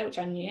on Thursday, which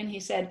I knew. And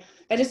he said,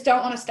 they just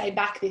don't want to stay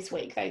back this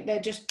week. They're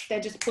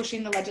just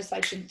pushing the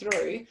legislation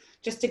through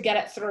just to get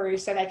it through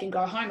so they can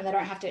go home and they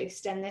don't have to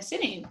extend their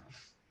sitting.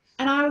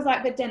 And I was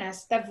like, but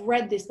Dennis, they've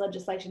read this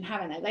legislation,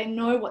 haven't they? They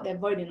know what they're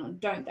voting on,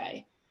 don't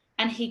they?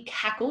 And he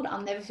cackled.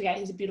 I'll never forget.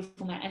 He's a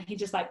beautiful man. And he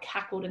just like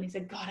cackled, and he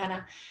said, God,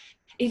 Anna,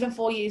 even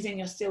 4 years in,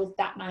 you're still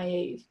that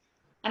naive.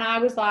 And I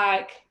was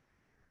like,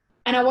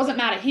 and I wasn't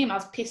mad at him. I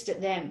was pissed at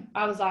them.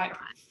 I was like,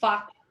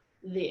 fuck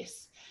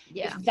this.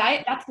 Yeah.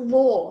 That's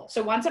law.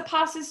 So once it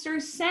passes through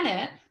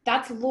Senate,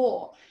 that's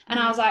law. And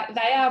I was like,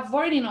 they are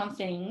voting on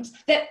things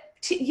that,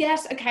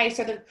 yes, okay,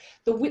 so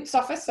the whip's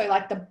office, so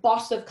like the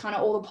boss of kind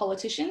of all the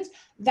politicians,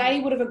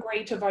 they would have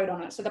agreed to vote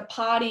on it. So the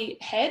party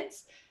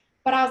heads.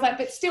 But I was like,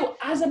 but still,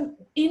 as an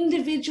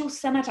individual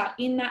senator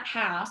in that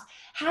house,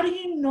 how do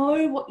you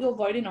know what you're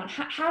voting on?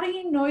 How do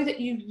you know that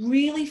you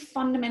really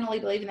fundamentally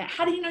believe in that?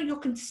 How do you know your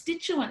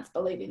constituents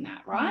believe in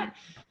that, right?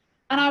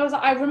 And I was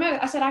like,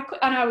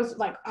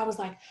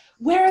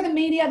 where are the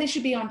media? This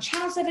should be on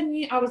Channel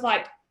 7. I was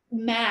like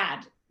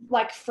mad,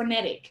 like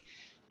frenetic.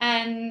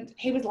 And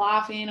he was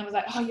laughing. I was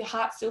like, oh, your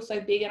heart's still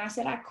so big. And I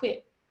said, I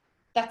quit.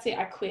 That's it.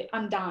 I quit.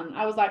 I'm done.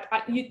 I was like,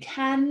 you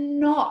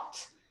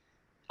cannot.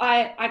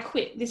 I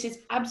quit. This is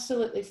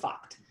absolutely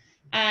fucked.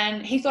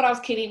 And he thought I was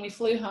kidding. We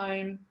flew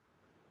home.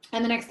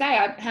 And the next day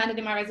I handed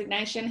in my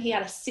resignation. He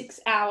had a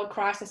 6-hour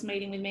crisis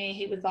meeting with me.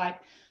 He was like,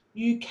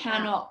 you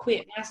cannot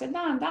quit. And I said,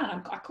 no, I'm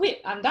done. I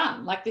quit. I'm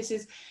done. Like this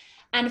is,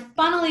 and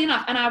funnily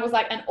enough, and I was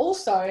like, and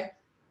also,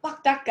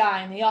 fuck that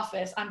guy in the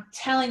office. I'm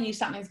telling you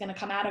something's going to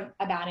come out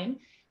about him.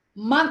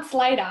 Months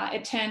later,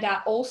 it turned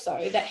out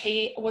also that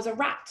he was a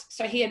rat.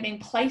 So he had been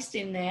placed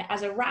in there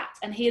as a rat,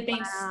 and he had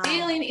been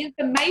stealing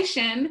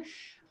information.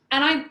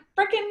 And I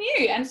freaking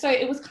knew. And so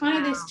it was kind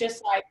of this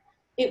just like,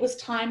 it was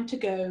time to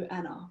go,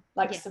 Anna,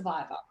 like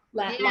Survivor,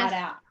 light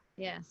out.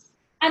 Yes.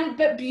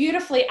 But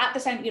beautifully at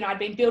the same, I'd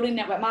been building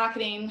network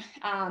marketing,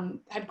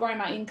 had grown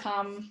my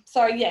income.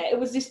 So yeah, it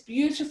was this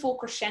beautiful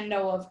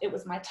crescendo of, it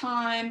was my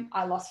time.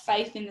 I lost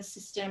faith in the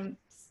system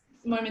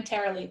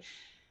momentarily,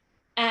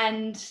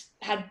 and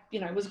had,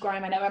 was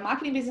growing my network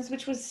marketing business,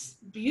 which was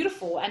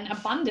beautiful and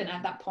abundant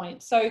at that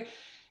point. So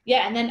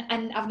yeah.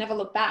 And I've never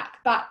looked back,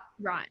 but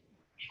right.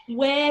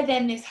 Where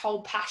then this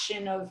whole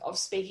passion of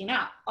speaking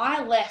up,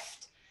 I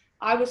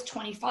was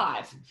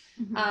 25,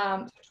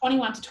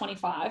 21 to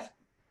 25.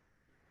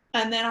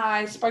 And then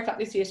I spoke up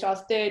this year. So I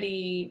was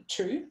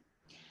 32.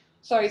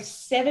 So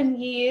 7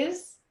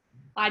 years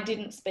I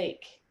didn't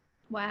speak.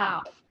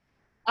 Wow.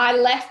 I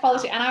left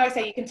politics. And I always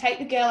say you can take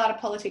the girl out of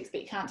politics,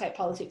 but you can't take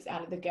politics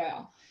out of the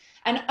girl.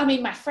 And I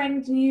mean, my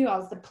friends knew I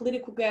was the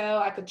political girl.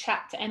 I could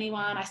chat to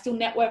anyone. I still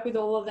network with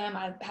all of them.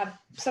 I have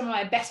some of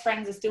my best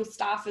friends are still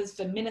staffers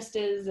for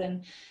ministers,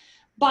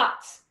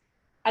 but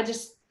I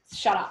just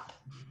shut up.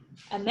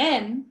 And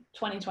then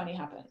 2020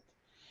 happened.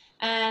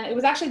 And it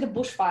was actually the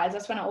bushfires.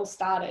 That's when it all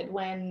started,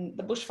 when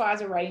the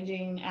bushfires were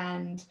raging.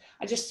 And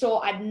I just saw,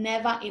 I'd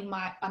never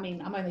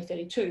I'm only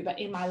 32, but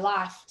in my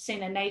life,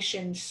 seen a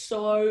nation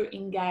so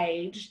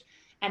engaged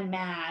and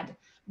mad.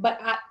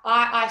 But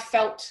I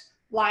felt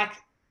like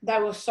they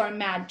were so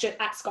mad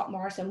at Scott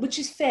Morrison, which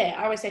is fair.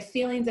 I always say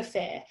feelings are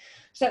fair.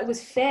 So it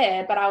was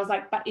fair, but I was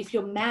like, but if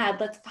you're mad,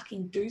 let's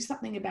fucking do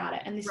something about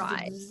it. And this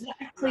is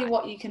exactly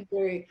what you can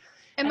do.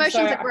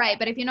 Emotions are great,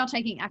 but if you're not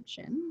taking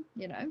action,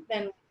 you know,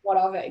 then what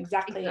of it?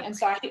 Exactly. And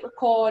so I hit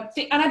record,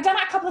 and I've done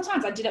it a couple of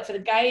times. I did it for the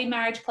gay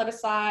marriage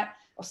plebiscite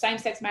or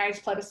same-sex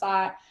marriage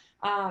plebiscite.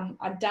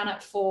 I've done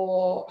it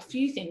for a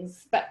few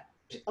things, but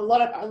a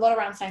lot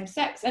around same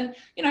sex. And,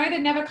 you know,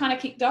 it never kind of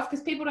kicked off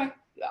because people don't,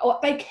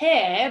 they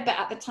care, but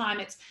at the time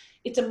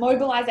it's a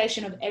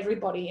mobilization of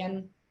everybody.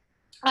 And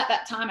at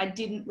that time I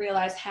didn't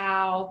realize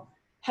how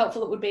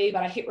helpful it would be,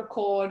 but I hit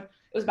record.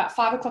 It was about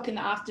 5 o'clock in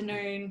the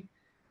afternoon.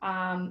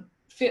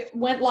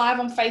 Went live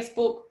on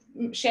Facebook,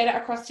 shared it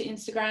across to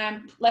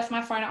Instagram, left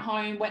my phone at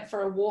home, went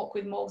for a walk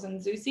with Morgs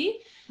and Zusi,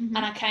 and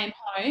I came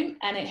home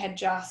and it had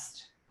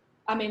just,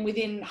 I mean,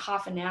 within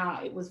half an hour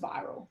it was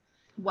viral.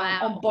 Wow.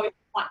 On both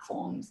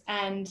platforms.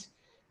 And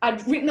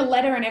I'd written a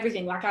letter and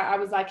everything. Like I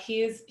was like,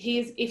 here's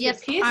if you're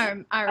pissed,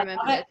 I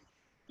remember it.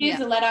 Here's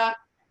the letter.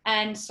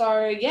 And so,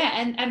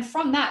 and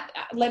from that,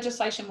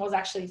 legislation was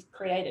actually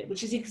created,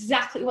 which is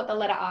exactly what the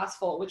letter asked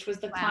for, which was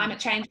the Climate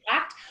Change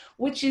Act,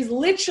 which is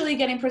literally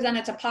getting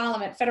presented to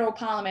Parliament, federal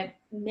Parliament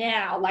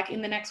now, like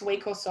in the next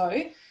week or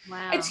so.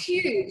 Wow. It's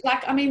huge.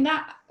 Like, I mean,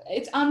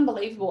 it's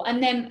unbelievable.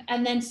 And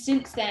then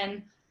since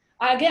then,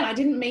 I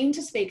didn't mean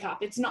to speak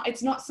up. It's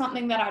not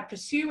something that I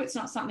pursue. It's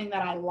not something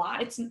that I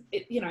like.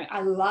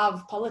 I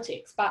love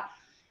politics, but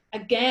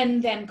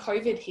again, then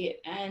COVID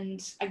hit.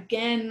 And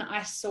again,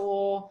 I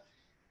saw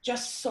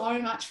just so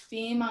much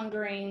fear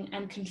mongering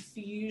and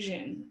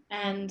confusion.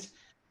 And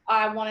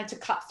I wanted to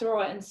cut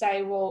through it and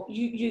say, well,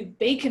 you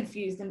be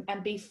confused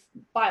and be,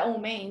 by all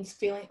means,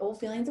 all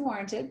feelings are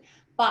warranted,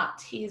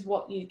 but here's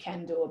what you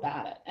can do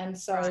about it. And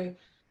so,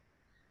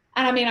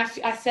 and I mean,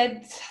 I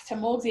said to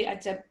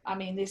Morgsy, I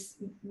mean, this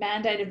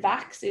mandated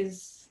vax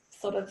is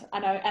sort of, I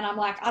know, and I'm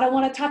like, I don't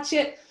want to touch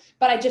it,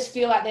 but I just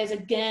feel like there's,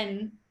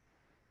 again,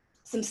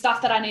 some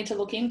stuff that I need to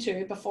look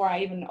into before I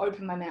even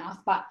open my mouth.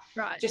 But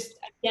just,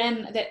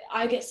 again, that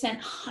I get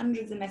sent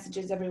hundreds of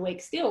messages every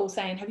week still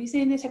saying, have you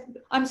seen this?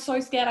 I'm so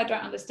scared, I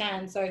don't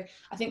understand. So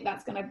I think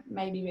that's going to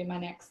maybe be my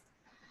next.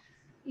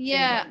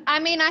 Yeah, I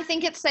mean, I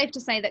think it's safe to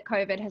say that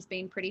COVID has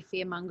been pretty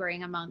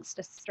fear-mongering amongst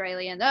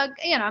Australians,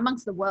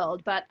 amongst the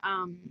world. But,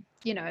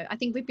 I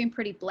think we've been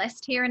pretty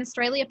blessed here in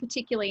Australia,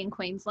 particularly in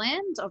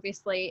Queensland.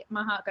 Obviously,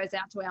 my heart goes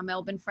out to our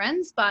Melbourne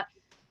friends. But,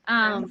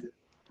 but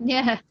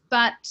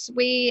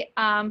we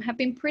have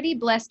been pretty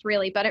blessed,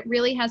 really. But it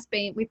really has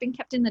been, we've been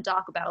kept in the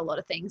dark about a lot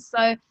of things. So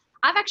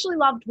I've actually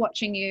loved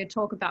watching you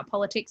talk about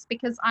politics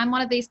because I'm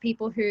one of these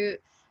people who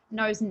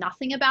knows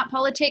nothing about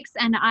politics,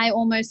 and I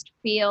almost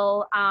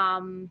feel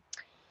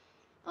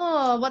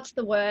what's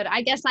the word?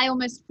 I guess I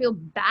almost feel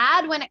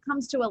bad when it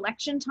comes to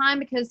election time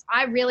because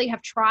I really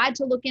have tried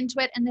to look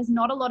into it and there's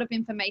not a lot of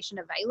information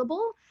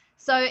available.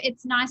 So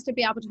it's nice to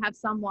be able to have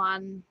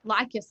someone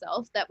like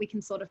yourself that we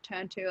can sort of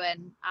turn to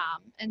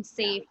and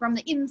see from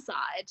the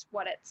inside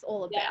what it's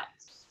all about.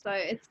 So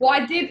it's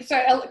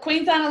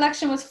Queensland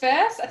election was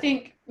first. I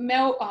think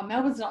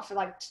Melbourne's not for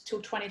like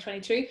till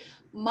 2022.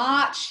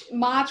 March,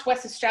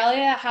 West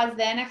Australia has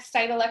their next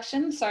state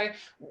election. So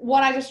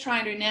what I just try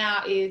and do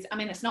now is, I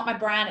mean, it's not my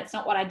brand, it's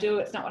not what I do,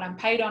 it's not what I'm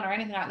paid on or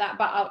anything like that,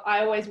 but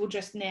I always will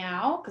just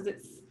now, because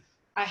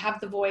I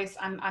have the voice,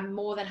 I'm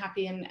more than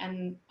happy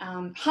and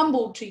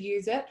humbled to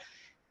use it.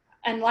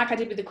 And like I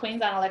did with the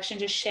Queensland election,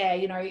 just share,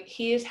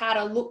 here's how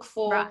to look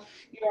for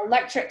your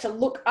electorate, to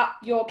look up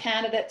your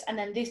candidates, and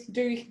then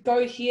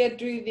go here,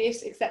 do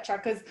this, etc.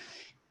 Because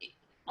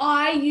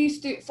I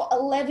used to, for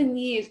 11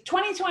 years,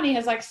 2020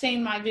 has like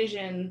seen my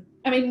vision.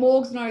 I mean,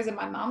 Morgs knows and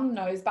my mum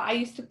knows, but I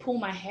used to pull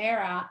my hair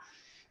out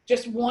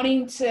just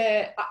wanting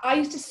to, I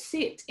used to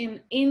sit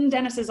in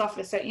Dennis's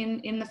office, so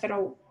in the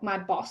federal, my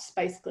boss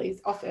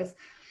basically's office,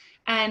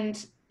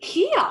 and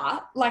hear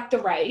like the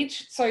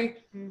rage. So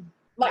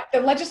like the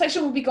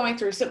legislation will be going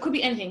through, so it could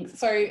be anything.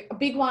 So a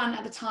big one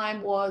at the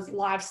time was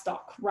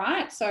livestock,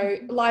 right? So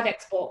live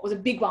export was a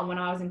big one when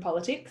I was in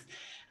politics.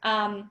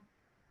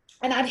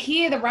 And I'd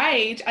hear the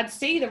rage, I'd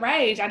see the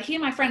rage, I'd hear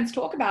my friends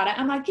talk about it.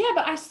 I'm like, yeah,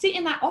 but I sit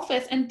in that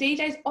office and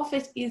DJ's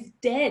office is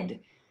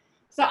dead.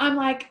 So I'm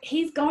like,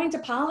 he's going to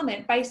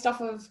Parliament based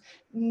off of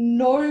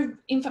no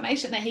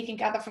information that he can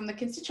gather from the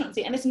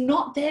constituency. And it's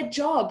not their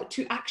job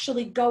to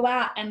actually go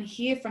out and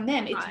hear from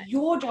them. It's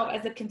your job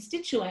as a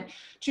constituent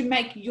to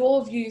make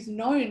your views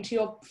known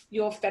to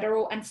your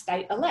federal and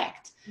state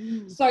elect.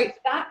 So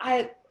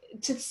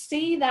to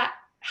see that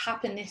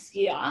happen this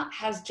year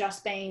has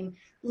just been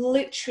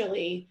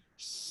literally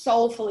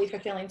soulfully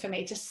fulfilling for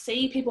me, to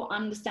see people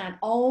understand,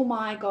 oh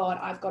my God,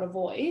 I've got a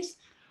voice.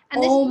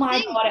 And oh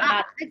my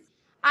God,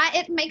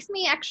 it makes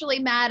me actually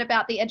mad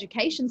about the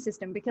education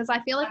system, because I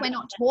feel like we're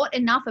not taught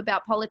enough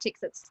about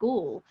politics at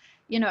school,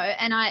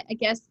 and I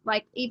guess,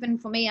 like, even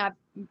for me, I've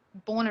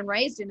born and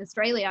raised in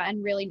Australia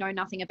and really know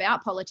nothing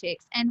about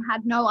politics, and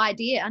had no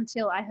idea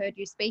until I heard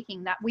you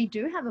speaking that we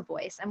do have a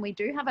voice and we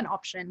do have an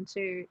option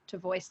to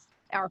voice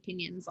our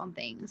opinions on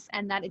things,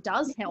 and that it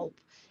does help.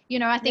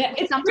 I think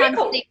we sometimes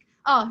think,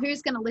 oh,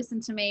 who's going to listen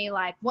to me?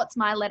 Like, what's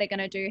my letter going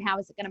to do? How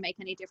is it going to make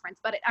any difference?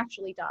 But it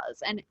actually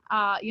does. And,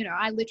 you know,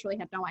 I literally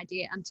had no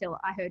idea until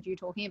I heard you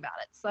talking about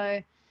it.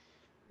 So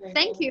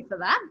thank you for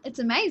that. It's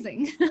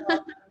amazing.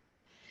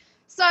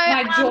 So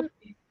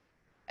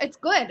it's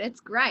good. It's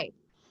great.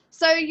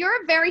 So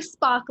you're a very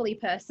sparkly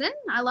person.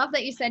 I love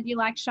that you said you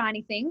like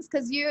shiny things,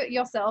 because you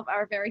yourself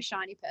are a very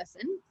shiny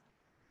person.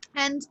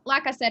 And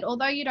like I said,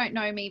 although you don't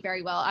know me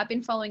very well, I've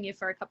been following you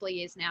for a couple of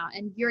years now,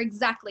 and you're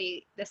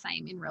exactly the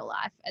same in real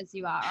life as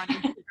you are on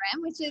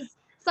Instagram, which is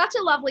such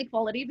a lovely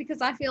quality,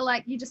 because I feel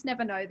like you just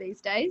never know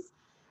these days.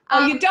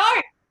 Oh, you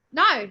don't?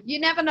 No, you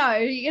never know.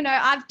 You know,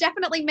 I've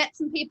definitely met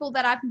some people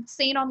that I've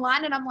seen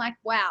online and I'm like,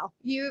 wow,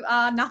 you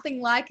are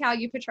nothing like how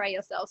you portray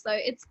yourself. So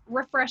it's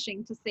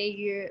refreshing to see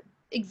you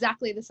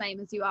exactly the same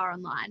as you are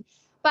online.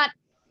 But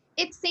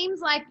it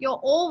seems like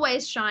you're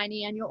always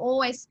shiny and you're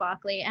always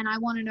sparkly. And I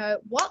want to know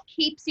what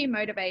keeps you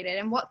motivated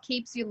and what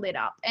keeps you lit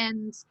up,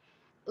 and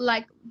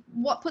like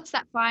what puts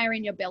that fire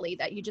in your belly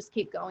that you just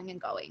keep going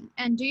and going.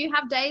 And do you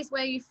have days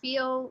where you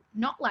feel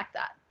not like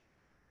that?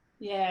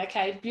 Yeah,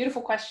 okay.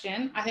 Beautiful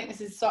question. I think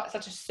this is such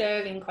a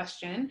serving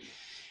question.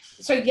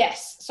 So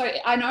yes, so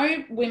I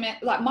know women,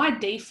 like my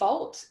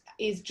default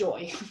is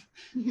joy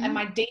and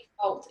my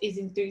default is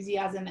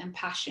enthusiasm and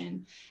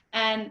passion.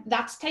 And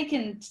that's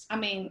taken, I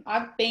mean,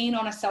 I've been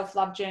on a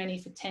self-love journey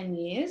for 10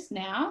 years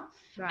now.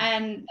 Right.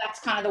 And that's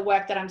kind of the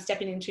work that I'm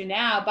stepping into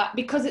now. But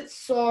because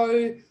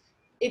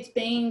it's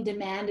being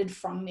demanded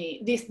from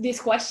me, this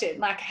question,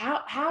 like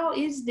how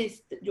is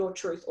this your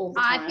truth all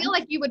the time? I feel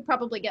like you would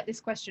probably get this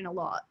question a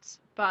lot,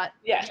 but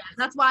yeah,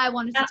 that's why I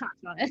wanted to touch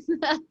on it.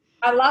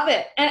 I love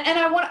it. And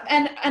I want,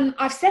 and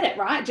I've said it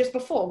right just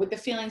before with the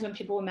feelings when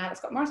people were mad at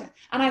Scott Morrison.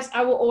 And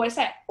I will always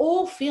say,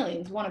 all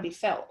feelings want to be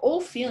felt.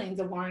 All feelings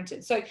are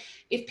warranted. So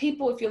if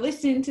you're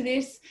listening to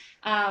this,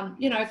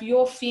 you know, if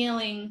you're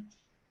feeling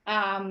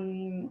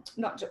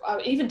not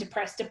even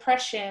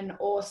depression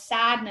or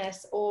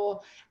sadness or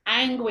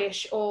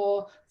anguish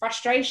or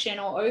frustration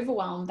or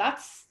overwhelm,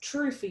 that's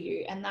true for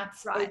you, and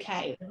that's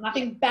okay. There's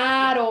nothing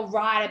bad or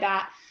right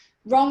about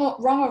wrong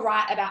or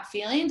right about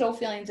feelings. All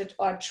feelings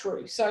are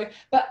true. So,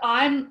 but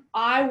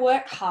I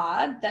work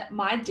hard that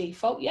my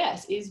default,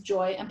 yes, is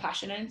joy and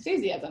passion and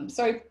enthusiasm.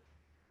 So,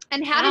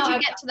 and how did you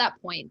get to that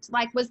point?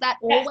 Like, was that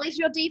always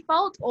your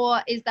default,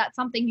 or is that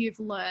something you've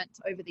learned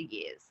over the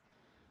years?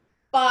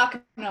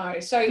 Fuck no.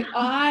 So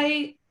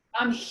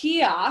I'm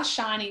here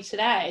shiny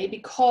today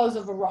because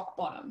of a rock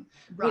bottom,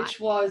 which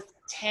was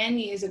 10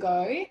 years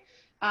ago.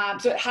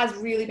 So it has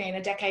really been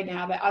a decade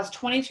now, but I was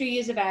 22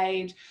 years of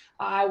age.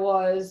 I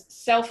was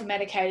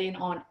self-medicating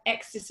on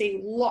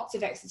ecstasy, lots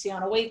of ecstasy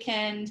on a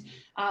weekend,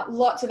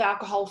 lots of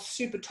alcohol,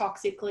 super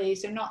toxically.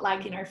 So not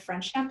like, you know,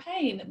 French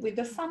champagne with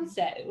the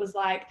sunset. It was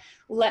like,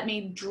 let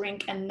me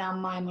drink and numb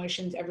my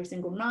emotions every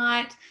single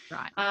night.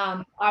 Right.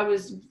 I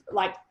was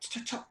like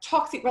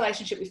toxic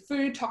relationship with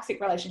food, toxic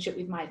relationship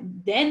with my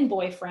then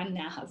boyfriend,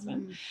 now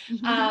husband.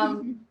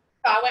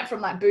 I went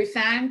from like boo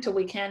thang to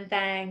weekend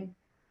thang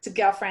to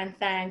girlfriend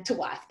thang to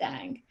wife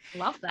thang.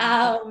 Love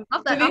that.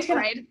 Love that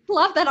upgrade.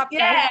 Love that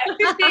upgrade. Yeah,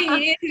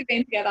 15 years we've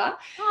been together.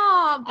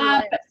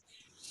 Oh,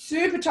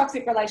 super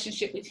toxic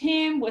relationship with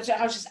him, which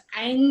I was just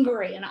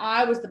angry, and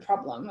I was the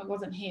problem. It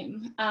wasn't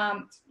him.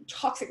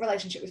 Toxic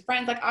relationship with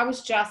friends. Like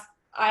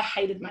I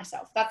hated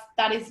myself.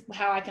 That is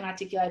how I can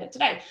articulate it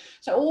today.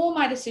 So all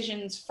my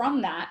decisions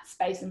from that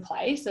space and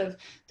place of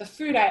the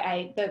food I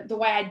ate, the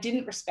way I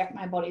didn't respect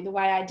my body, the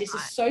way I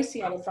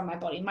disassociated from my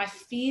body, my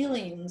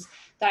feelings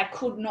that I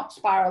could not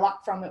spiral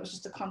up from, it was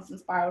just a constant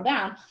spiral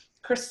down,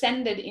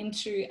 crescended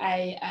into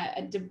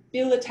a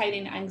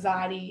debilitating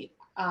anxiety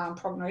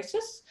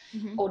prognosis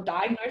or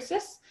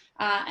diagnosis.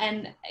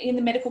 And in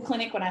the medical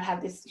clinic, when I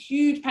had this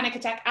huge panic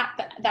attack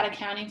at that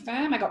accounting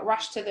firm, I got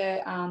rushed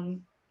to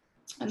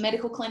a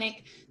medical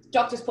clinic.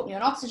 Doctors put me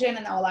on oxygen,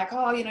 and they were like,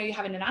 oh, you know, you're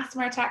having an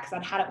asthma attack, because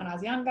I'd had it when I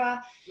was younger.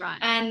 Right.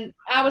 And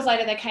hours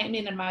later they came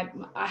in and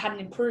I hadn't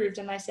improved,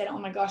 and they said, oh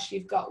my gosh,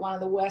 you've got one of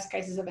the worst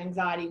cases of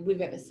anxiety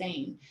we've ever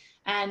seen,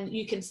 and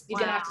you're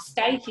gonna have to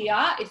stay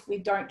here if we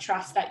don't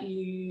trust that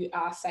you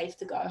are safe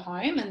to go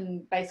home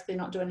and basically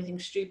not do anything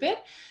stupid.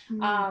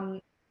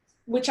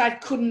 Which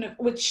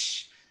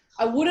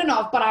I wouldn't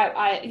have, but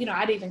I you know,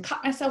 I'd even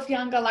cut myself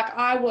younger. Like,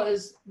 I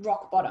was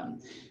rock bottom.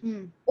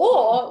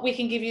 Or we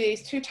can give you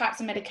these two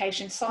types of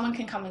medication. Someone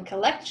can come and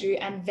collect you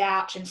and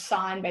vouch and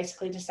sign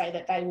basically to say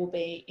that they will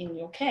be in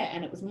your care.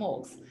 And it was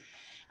Morgs.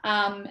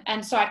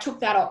 And so I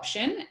took that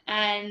option,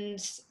 and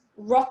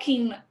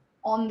rocking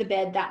on the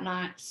bed that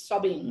night,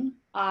 sobbing,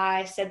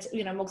 I said,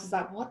 you know, Morgs was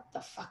like, what the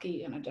fuck are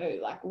you going to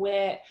do? Like,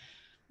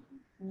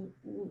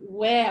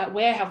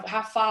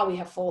 how far we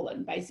have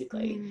fallen,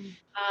 basically.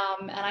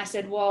 And I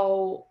said,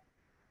 well,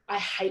 I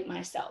hate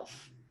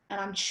myself, and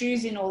I'm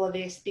choosing all of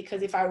this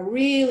because if I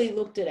really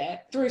looked at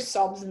it through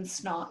sobs and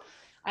snot,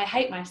 I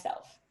hate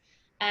myself.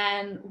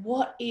 And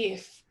what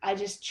if I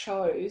just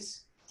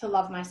chose to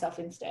love myself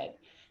instead?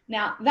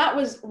 Now, that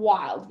was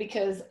wild,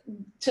 because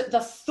the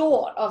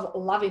thought of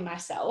loving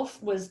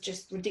myself was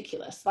just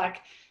ridiculous.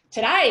 Like,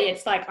 today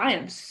it's like, I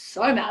am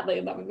so madly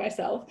in love with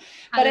myself.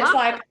 But it's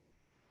like,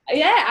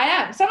 yeah, I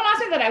am. Someone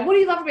asked me that, what do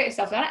you love about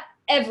yourself? And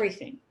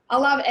everything. I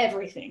love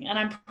everything. And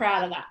I'm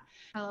proud of that.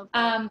 I love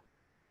that.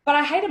 But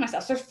I hated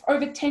myself. So for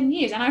over 10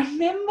 years. And I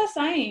remember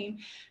saying,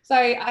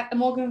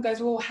 Morgan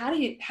goes, well, how are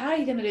you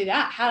going to do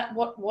that?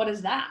 What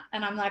is that?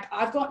 And I'm like,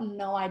 I've got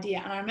no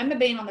idea. And I remember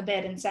being on the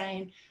bed and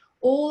saying,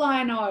 all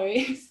I know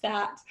is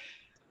that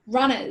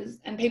runners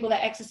and people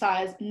that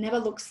exercise never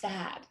look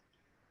sad.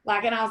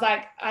 Like, and I was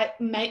like, I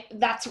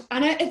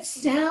know it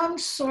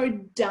sounds so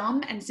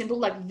dumb and simple.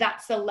 Like,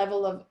 that's the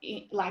level of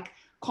like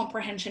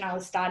comprehension I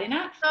was starting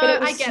at. So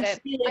but I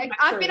get it.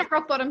 I've been at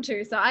rock bottom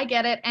too, so I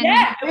get it. And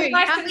yeah, you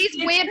have these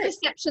weird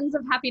perceptions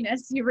of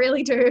happiness. You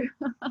really do.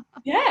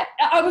 Yeah,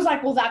 I was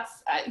like, well,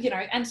 that's,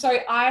 and so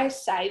I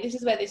say, this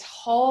is where this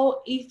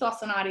whole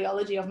ethos and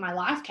ideology of my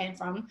life came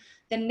from.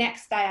 The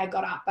next day I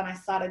got up and I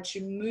started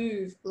to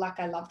move like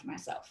I loved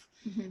myself.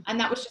 Mm-hmm. And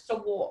that was just a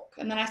walk.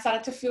 And then I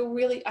started to feel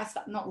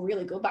not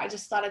really good, but I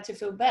just started to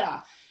feel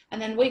better.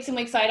 And then weeks and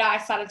weeks later, I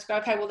started to go,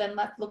 okay, well then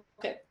let's look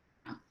at,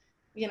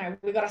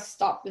 we've got to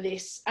stop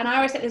this. And I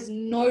always say there's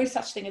no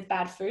such thing as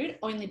bad food,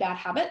 only bad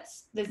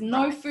habits. There's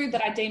no food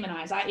that I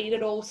demonize. I eat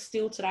it all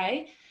still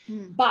today,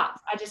 but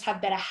I just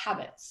have better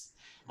habits.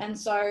 And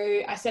so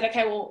I said,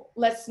 okay, well,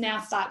 let's now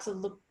start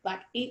to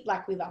eat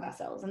like we love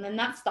ourselves. And then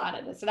that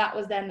started. So that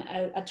was then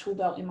a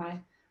tool in my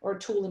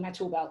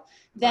tool belt.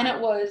 Then it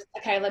was,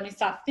 okay, let me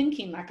start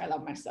thinking like I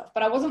love myself.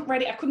 But I wasn't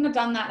ready. I couldn't have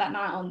done that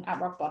night at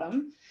rock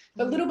bottom.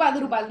 But little by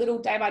little,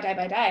 day by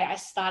day, I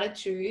started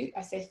to,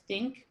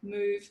 think,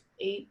 move,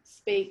 eat,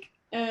 speak,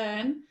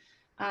 earn,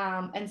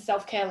 and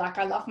self-care like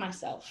I love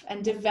myself,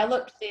 and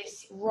developed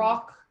this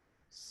rock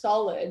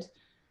solid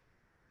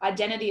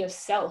identity of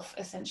self,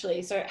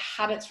 essentially. So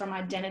habits from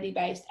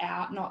identity-based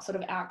out, not sort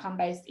of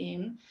outcome-based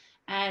in,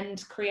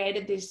 and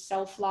created this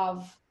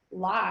self-love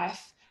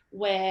life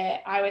where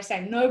I always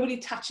say, nobody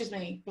touches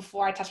me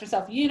before I touch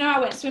myself. I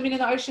went swimming in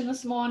the ocean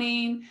this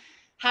morning,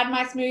 had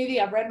my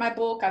smoothie, I've read my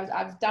book,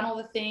 I've done all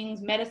the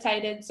things,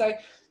 meditated. So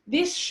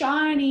this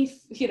shiny,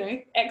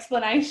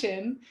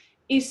 explanation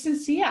is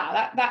sincere.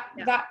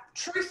 That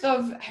truth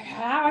of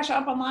how I show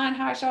up online,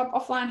 how I show up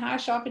offline, how I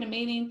show up in a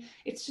meeting,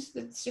 it's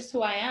just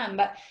who I am.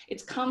 But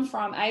it's come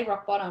from A,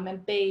 rock bottom,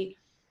 and B,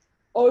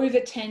 over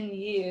 10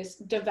 years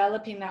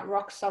developing that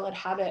rock solid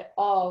habit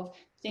of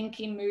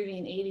thinking,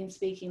 moving, eating,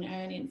 speaking,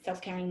 earning,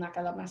 self-caring like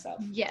I love myself.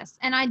 Yes.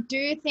 And I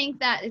do think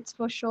that it's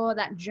for sure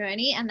that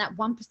journey and that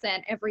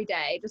 1% every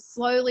day, just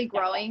slowly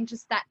growing,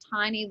 just that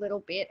tiny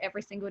little bit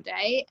every single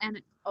day. And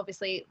it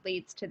obviously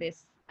leads to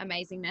this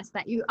amazingness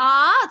that you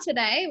are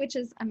today, which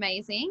is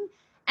amazing.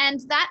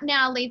 And that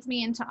now leads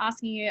me into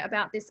asking you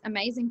about this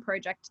amazing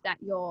project that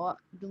you're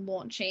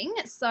launching.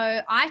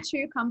 So I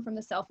too come from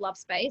the self-love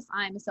space.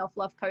 I'm a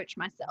self-love coach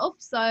myself.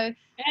 So,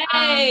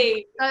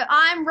 hey. So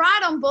I'm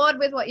right on board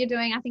with what you're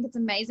doing. I think it's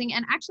amazing.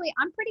 And actually,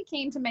 I'm pretty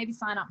keen to maybe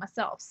sign up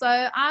myself. So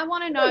I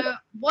want to know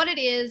what it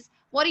is.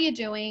 What are you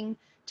doing?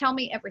 Tell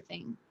me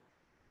everything.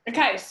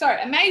 Okay, so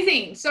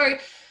amazing. So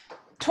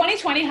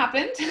 2020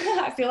 happened.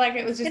 I feel like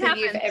it was just a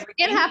year for everything.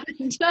 It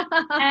happened.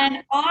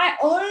 And I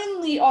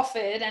only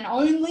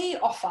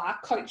offer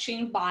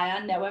coaching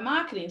via network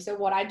marketing. So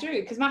what I do,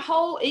 because my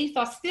whole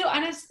ethos still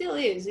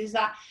is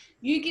that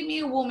you give me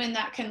a woman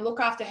that can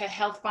look after her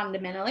health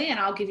fundamentally, and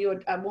I'll give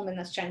you a woman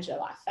that's changed her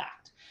life.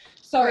 Fact.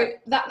 So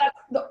that's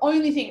the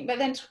only thing. But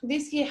then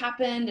this year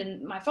happened,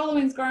 and my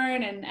following's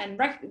grown, and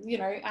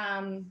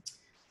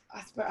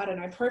I don't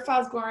know,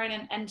 profiles grown,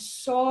 and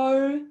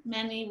so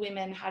many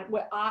women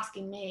were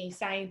asking me,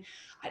 saying,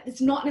 it's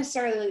not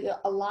necessarily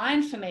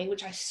aligned for me,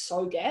 which I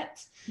so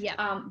get.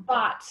 Yeah.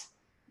 But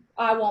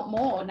I want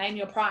more, name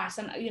your price,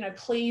 and,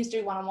 please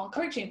do one-on-one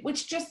coaching,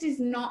 which just is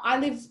not, I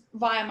live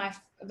via my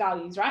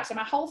values, right? So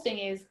my whole thing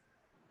is,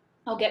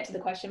 I'll get to the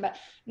question, but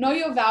know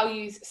your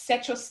values,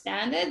 set your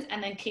standards,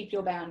 and then keep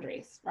your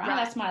boundaries, right?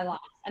 That's my life.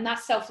 And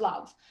that's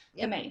self-love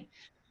for me.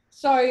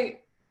 So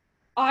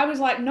I was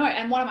like, no.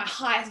 And one of my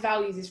highest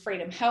values is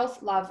freedom,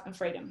 health, love, and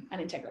freedom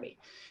and integrity.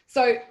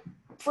 So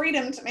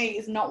freedom to me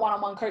is not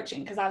one-on-one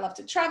coaching, because I love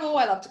to travel.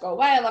 I love to go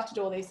away. I love to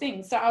do all these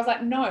things. So I was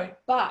like, no,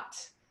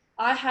 but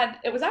I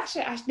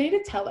need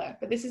to tell her,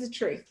 but this is the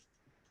truth.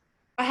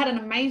 I had an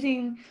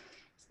amazing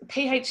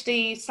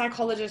PhD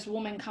psychologist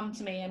woman come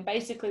to me and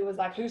basically was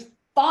like, who's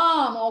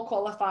far more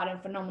qualified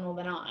and phenomenal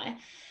than I,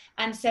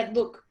 and said,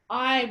 look,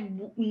 I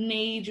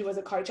need you as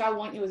a coach. I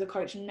want you as a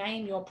coach.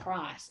 Name your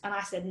price. And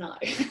I said, no.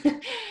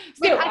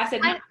 I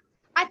said, no.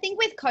 I think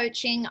with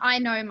coaching, I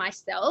know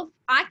myself,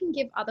 I can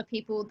give other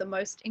people the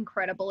most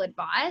incredible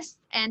advice.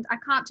 And I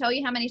can't tell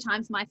you how many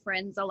times my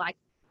friends are like,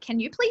 can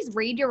you please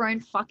read your own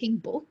fucking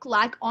book?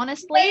 Like,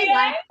 honestly,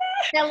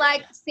 they're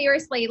like,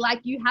 seriously, like,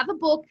 you have a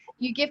book,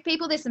 you give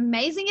people this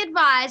amazing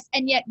advice,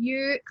 and yet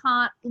you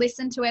can't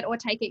listen to it or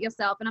take it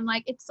yourself. And I'm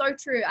like, it's so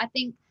true. I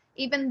think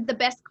even the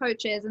best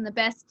coaches and the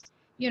best,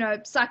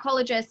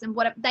 psychologists and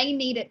whatever, they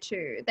need it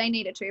too.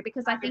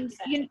 Because I think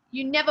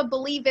you never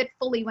believe it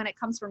fully when it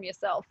comes from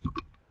yourself.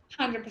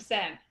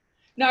 100%.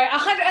 No,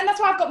 100, and that's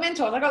why I've got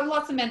mentors. I've got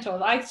lots of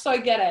mentors. I so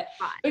get it.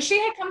 Right. But she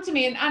had come to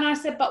me and I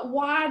said, but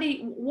what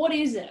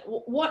is it?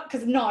 What?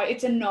 Because no,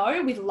 it's a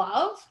no with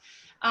love.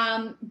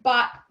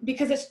 But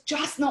because it's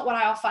just not what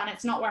I offer and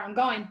it's not where I'm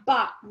going.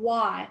 But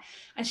why?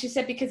 And she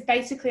said, because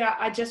basically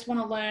I just want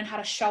to learn how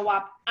to show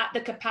up at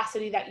the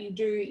capacity that you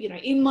do, you know,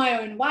 in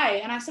my own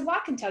way. And I said, well,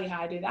 I can tell you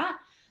how I do that.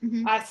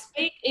 Mm-hmm. I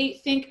speak,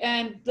 eat, think,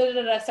 and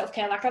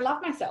self-care. Like I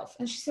love myself.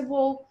 And she said,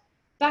 well,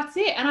 that's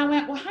it. And I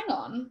went, well, hang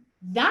on.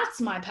 That's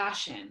my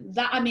passion.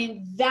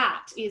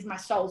 That is my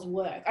soul's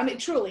work. I mean,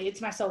 truly, it's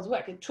my soul's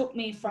work. It took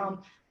me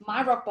from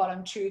my rock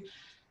bottom to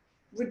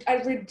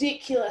a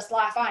ridiculous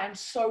life I am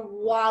so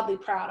wildly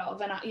proud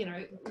of, and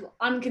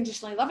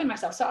unconditionally loving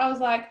myself. So I was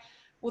like,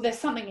 well, there's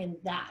something in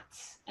that.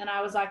 And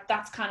I was like,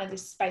 that's kind of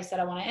this space that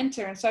I want to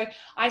enter. And so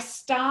I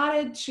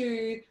started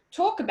to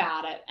talk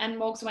about it, and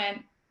Morgs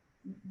went,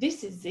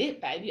 this is it,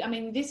 baby. I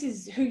mean, this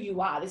is who you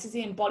are. This is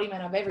the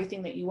embodiment of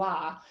everything that you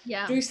are.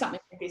 Yeah. Do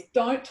something like this.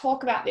 Don't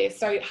talk about this.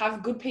 So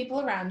have good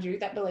people around you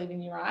that believe in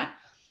you, right?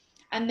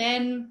 And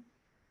then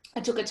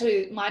I took it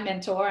to my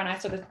mentor and I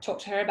sort of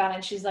talked to her about it,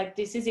 and she's like,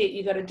 this is it.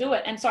 You got to do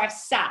it. And so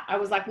I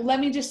was like, well, let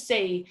me just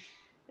see.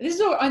 This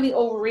is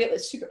all real.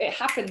 It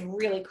happened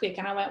really quick.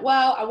 And I went,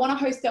 well, I want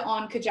to host it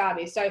on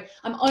Kajabi. So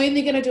I'm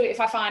only going to do it if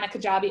I find a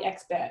Kajabi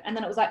expert. And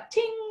then it was like,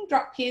 ting,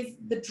 drop, here's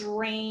the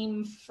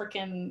dream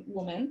freaking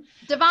woman.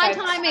 Divine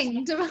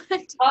timing. Divine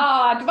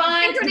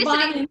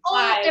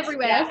all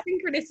everywhere. Yeah.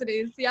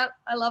 Synchronicities. Yep.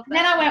 I love that.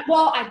 Then I went,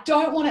 well, I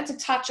don't want it to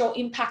touch or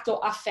impact or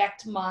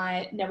affect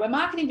my network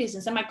marketing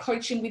business and my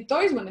coaching with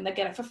those women that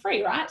get it for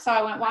free, right? So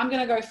I went, well, I'm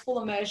going to go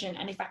full immersion.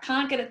 And if I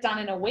can't get it done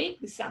in a week,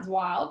 this sounds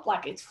wild.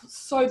 Like it's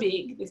so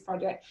big, this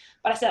project.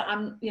 But I said,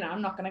 I'm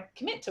not going to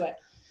commit to it.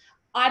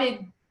 I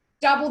did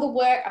double the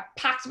work. I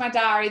packed my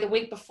diary the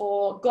week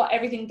before, got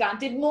everything done,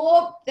 did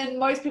more than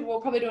most people will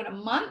probably do in a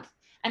month,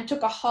 and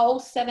took a whole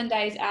 7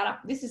 days out of,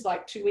 this is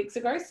like 2 weeks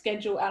ago,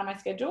 out of my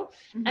schedule,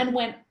 and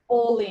went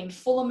all in,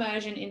 full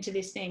immersion into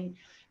this thing.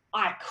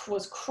 I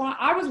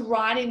was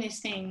writing this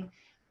thing,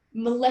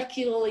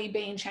 molecularly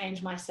being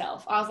changed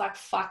myself. I was like,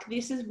 fuck,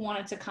 this has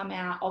wanted to come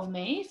out of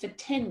me for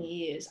 10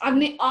 years.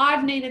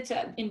 I've needed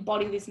to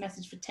embody this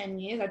message for 10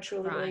 years. I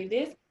truly believe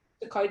this,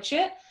 to coach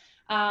it.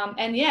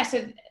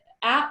 So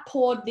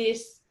outpoured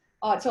this,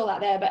 it's all out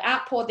there, but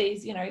outpoured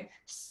these,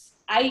 it's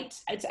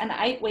an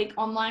 8-week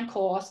online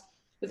course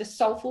with a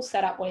soulful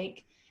setup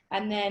week.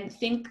 And then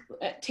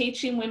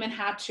teaching women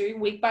how to,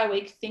 week by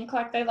week, think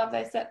like they love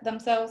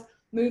themselves,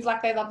 move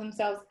like they love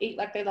themselves, eat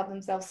like they love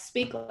themselves,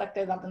 speak like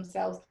they love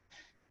themselves,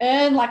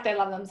 earn like they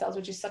love themselves,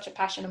 which is such a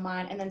passion of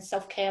mine, and then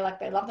self-care like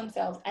they love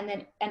themselves, and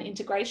then an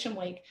integration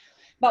week.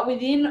 But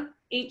within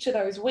each of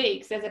those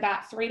weeks, there's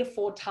about 3 to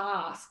 4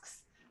 tasks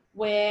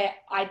where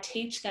I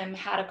teach them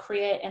how to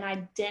create an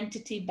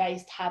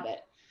identity-based habit.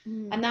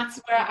 And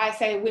that's where I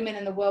say women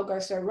in the world go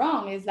so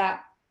wrong, is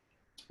that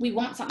we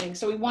want something.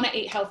 So we want to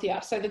eat healthier.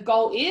 So the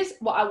goal is,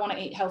 well, I want to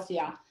eat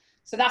healthier.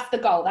 So that's the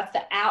goal. That's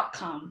the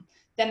outcome.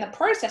 Then the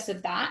process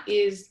of that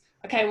is,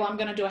 okay, well, I'm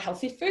going to do a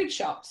healthy food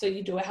shop. So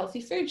you do a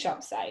healthy food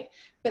shop, say.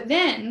 But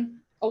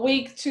then a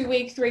week, 2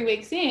 weeks, 3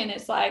 weeks in,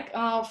 it's like,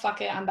 oh, fuck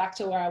it. I'm back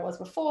to where I was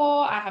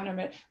before. I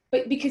haven't,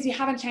 but because you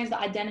haven't changed the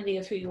identity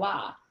of who you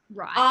are.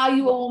 Right. Are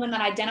you a woman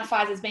that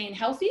identifies as being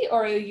healthy,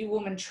 or are you a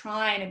woman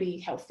trying to be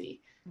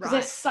healthy? Because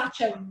there's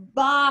such a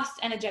vast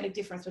energetic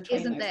difference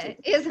between those two.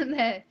 Isn't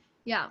there?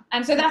 Yeah.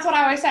 And so that's what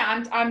I always say.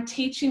 I'm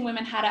teaching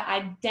women how to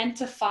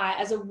identify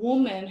as a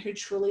woman who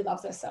truly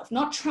loves herself.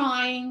 Not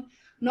trying,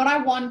 not I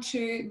want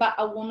to, but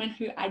a woman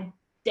who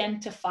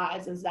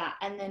identifies as that.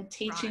 And then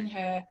teaching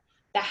her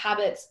the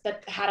habits,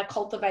 how to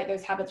cultivate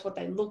those habits, what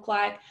they look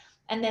like.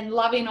 And then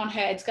loving on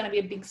her. It's going to be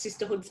a big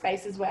sisterhood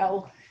space as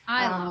well.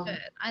 I love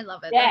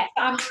it. Yeah.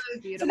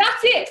 So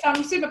that's it. So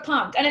I'm super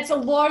pumped. And it's a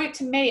low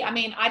to me. I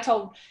mean, I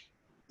told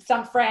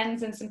some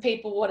friends and some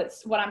people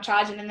what I'm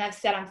charging, and they've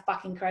said I'm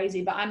fucking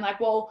crazy. But I'm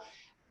like, well,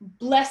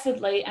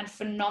 blessedly and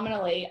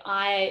phenomenally,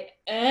 I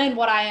earn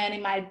what I earn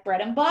in my bread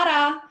and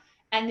butter.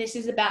 And this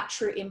is about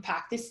true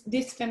impact.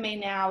 This for me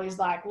now is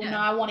like, well, no,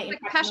 I want to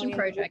impact like a passion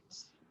project.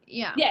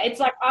 Yeah. Yeah. It's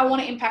like, I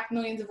want to impact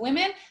millions of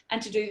women. And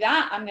to do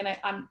that,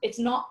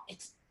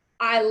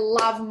 I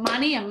love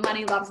money and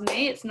money loves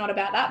me. It's not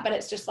about that, but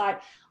it's just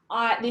like,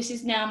 this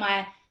is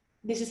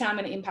how I'm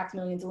going to impact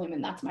millions of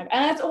women. And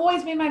that's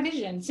always been my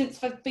vision since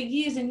for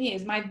years and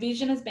years. My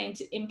vision has been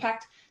to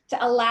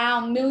allow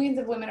millions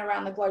of women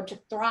around the globe to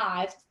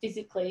thrive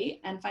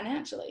physically and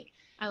financially.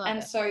 I love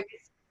it. So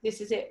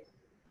this is it.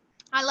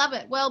 I love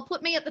it. Well,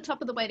 put me at the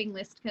top of the waiting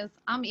list, because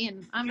I'm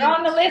in. You're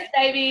on the list,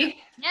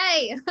 baby.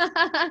 Yay.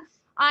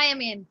 I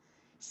am in.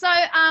 So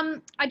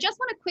I just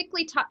want to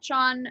quickly touch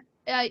on,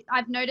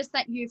 I've noticed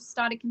that you've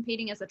started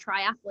competing as a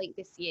triathlete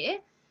this year.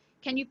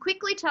 Can you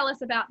quickly tell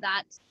us about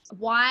that,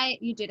 why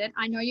you did it?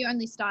 I know you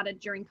only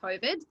started during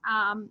COVID.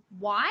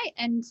 Why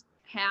and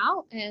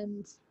how,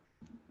 and,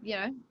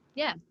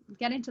 yeah,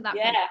 get into that.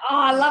 Yeah. Oh,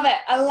 I love it.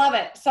 I love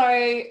it. So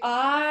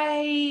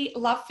I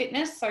love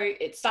fitness. So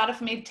it started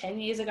for me 10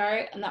 years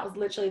ago, and that was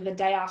literally the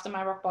day after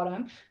my rock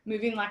bottom,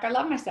 moving like I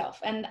love myself.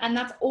 And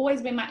that's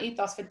always been my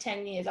ethos for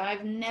 10 years.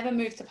 I've never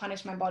moved to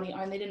punish my body,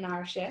 only to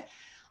nourish it.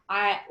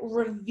 I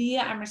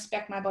revere and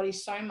respect my body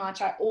so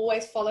much. I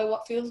always follow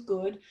what feels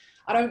good.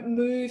 I don't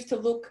move to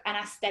look an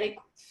aesthetic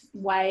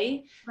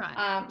way.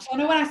 Right. So I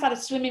know when I started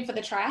swimming for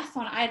the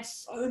triathlon, I had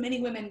so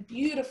many women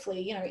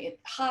beautifully, you know,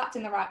 hearts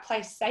in the right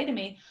place, say to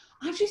me,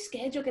 aren't you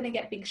scared you're going to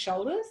get big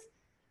shoulders?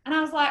 And I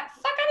was like,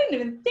 fuck, I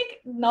didn't even think,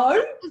 no,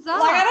 like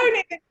I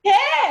don't even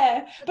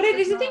care. But it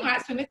is the thing,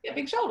 right? Swimmers get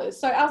big shoulders.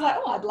 So I was like,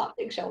 oh, I'd love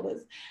big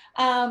shoulders.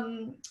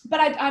 But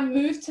I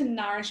moved to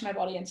nourish my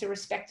body and to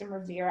respect and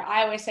revere it.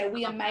 I always say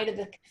we are made of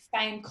the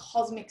same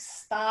cosmic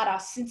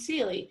stardust,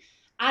 sincerely,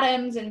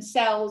 atoms and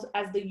cells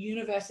as the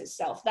universe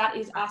itself. That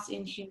is us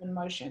in human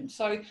motion.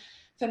 So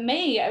for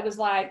me, it was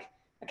like,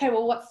 okay,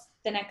 well, what's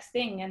the next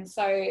thing? And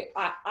so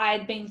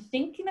I'd been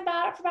thinking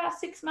about it for about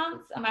 6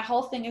 months. And my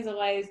whole thing is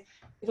always,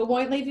 if it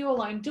won't leave you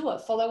alone, do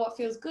it. Follow what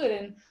feels good.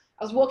 And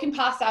I was walking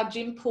past our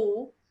gym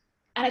pool,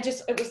 and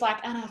it was like,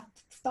 Anna,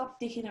 stop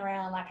dicking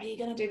around. Like, are you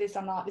going to do this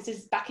or not? This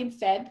is back in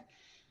Feb.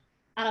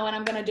 And I went,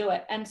 I'm going to do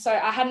it. And so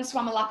I hadn't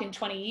swum a lap in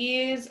 20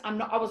 years.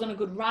 I wasn't a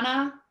good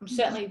runner. I'm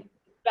certainly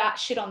that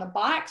shit on the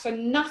bike. So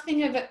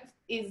nothing of it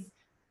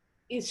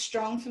is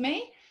strong for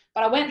me.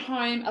 But I went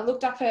home, I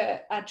looked up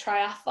a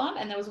triathlon,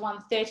 and there was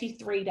one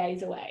 33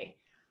 days away.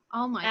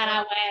 Oh my God. And I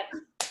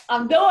went,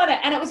 I'm doing it.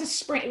 And it was a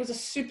sprint. It was a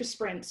super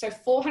sprint. So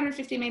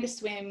 450 meter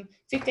swim,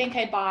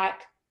 15K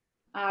bike,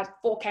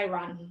 4K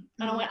run.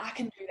 And I went, I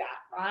can do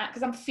that, right?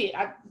 Because I'm fit.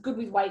 I'm good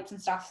with weights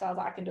and stuff. So I was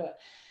like, I can do it.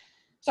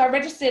 So I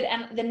registered,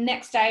 and the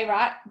next day,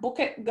 right, book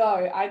it,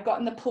 go. I got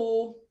in the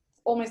pool,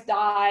 almost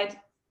died,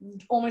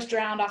 almost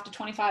drowned after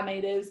 25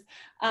 meters.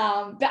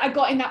 But I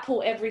got in that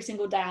pool every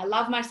single day. I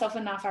loved myself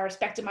enough. I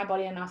respected my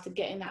body enough to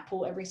get in that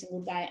pool every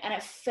single day. And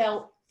it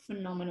felt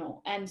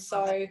phenomenal. And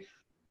so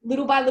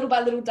little by little,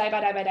 day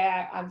by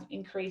day, I've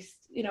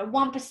increased,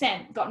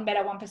 1%, gotten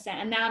better 1%.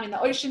 And now I'm in the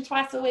ocean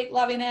twice a week,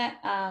 loving it.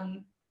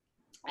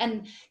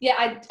 And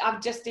yeah, I've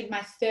just did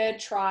my third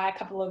try a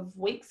couple of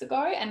weeks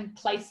ago and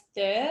placed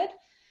third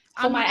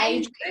for my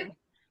age group.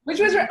 Which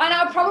was, and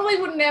I probably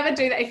would never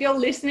do that. If you're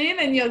listening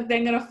and you're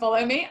then going to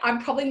follow me, I'm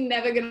probably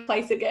never going to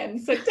place again.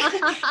 So,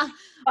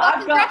 well,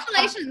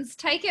 congratulations.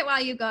 Take it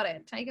while you got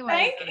it. Take it while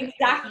you got it.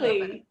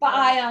 Exactly. But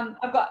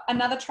I've got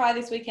another try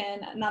this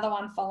weekend, another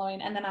one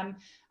following, and then I've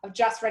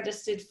just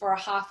registered for a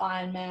half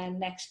Ironman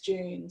next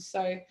June.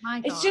 So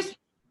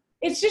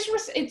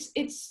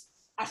it's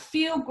I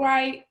feel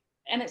great.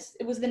 And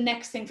it was the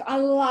next thing. I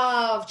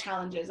love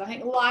challenges. I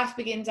think life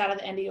begins out of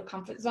the end of your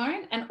comfort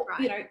zone, and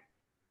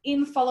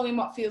in following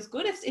what feels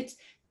good, it's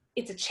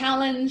a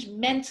challenge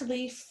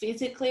mentally,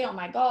 physically, oh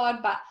my God,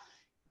 but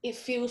it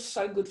feels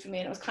so good for me.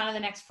 And it was kind of the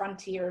next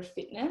frontier of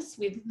fitness,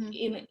 with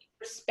in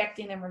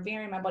respecting and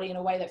revering my body in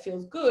a way that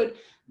feels good,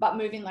 but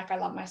moving like I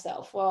love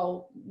myself.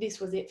 Well, this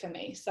was it for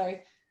me. So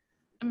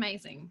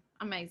amazing.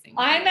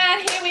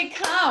 Ironman, here we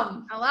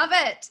come. I love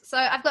it. So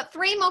I've got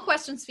 3 more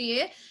questions for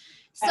you.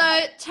 So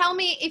tell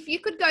me, if you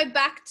could go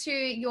back to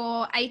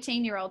your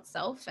 18-year-old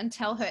self and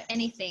tell her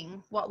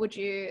anything, what would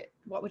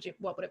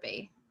it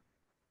be?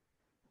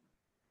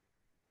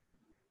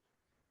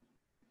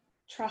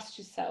 Trust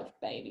yourself,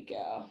 baby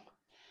girl.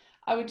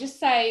 I would just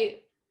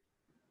say,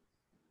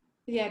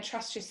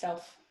 trust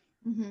yourself.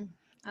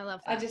 I love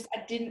that.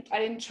 I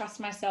didn't trust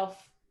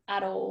myself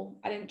at all.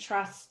 I didn't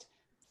trust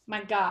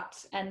my gut,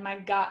 and my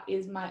gut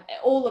is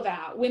all of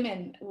our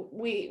women.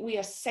 We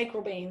are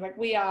sacral beings. Like,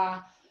 we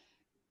are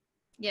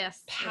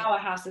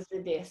powerhouses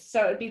with this.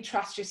 So it'd be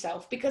trust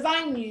yourself, because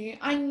I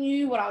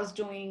knew what I was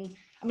doing.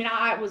 I mean,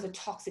 I was a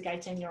toxic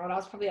 18-year-old. I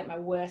was probably at my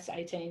worst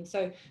 18.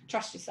 So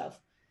trust yourself,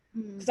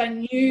 because I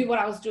knew what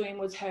I was doing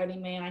was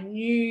hurting me, and I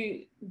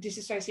knew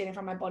disassociating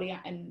from my body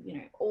and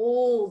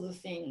all the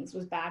things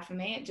was bad for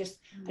me. It just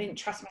I didn't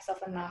trust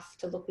myself enough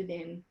to look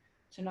within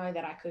to know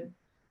that I could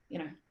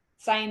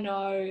say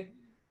no,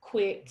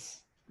 quit,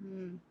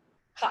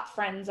 cut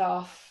friends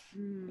off,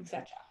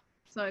 etc.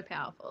 So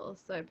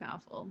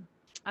powerful.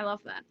 I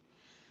love that.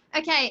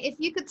 Okay, if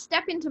you could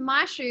step into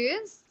my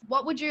shoes,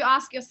 what would you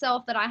ask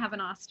yourself that I haven't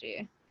asked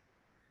you?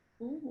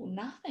 Ooh,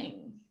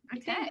 nothing.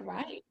 Okay.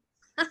 Right.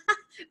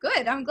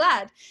 Good, I'm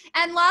glad.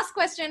 And last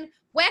question,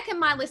 where can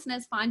my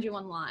listeners find you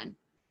online?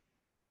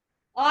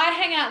 I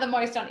hang out the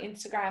most on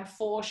Instagram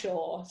for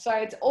sure. So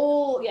it's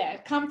all,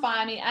 come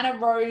find me, Anna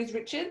Rose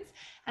Richards.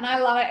 And I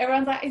love it.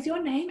 Everyone's like, is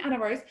your name Anna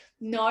Rose?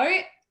 No,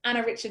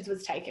 Anna Richards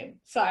was taken.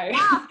 So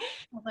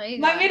my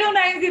middle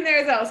name's in there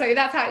as well. So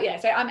that's how,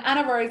 so I'm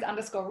Anna Rose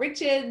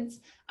 _Richards.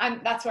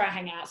 That's where I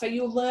hang out. So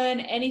you'll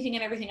learn anything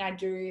and everything I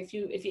do. If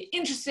you're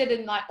interested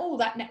in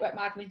that network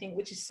marketing thing,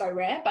 which is so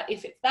rare, but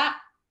if it's that,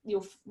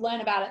 you'll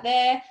learn about it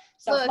there.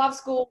 Self-love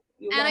school,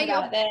 you'll learn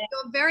about it there.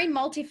 You're very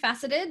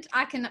multifaceted.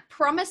 I can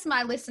promise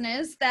my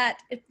listeners that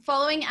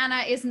following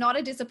Anna is not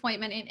a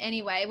disappointment in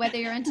any way. Whether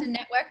you're into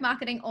network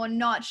marketing or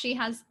not, she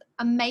has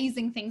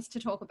amazing things to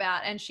talk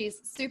about, and she's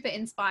super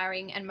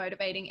inspiring and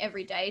motivating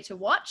every day to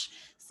watch.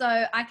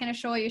 So I can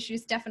assure you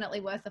she's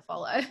definitely worth a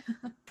follow.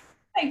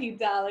 Thank you,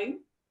 darling.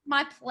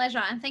 My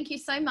pleasure. And thank you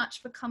so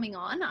much for coming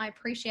on. I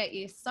appreciate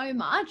you so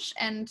much.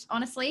 And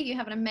honestly, you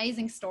have an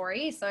amazing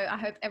story. So I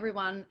hope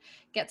everyone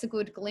gets a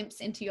good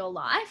glimpse into your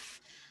life.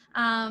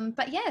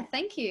 But yeah,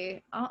 thank you.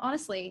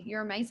 Honestly,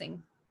 you're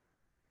amazing.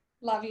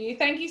 Love you.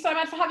 Thank you so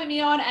much for having me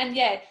on. And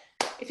yeah,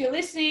 if you're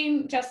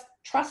listening, just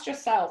trust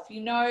yourself.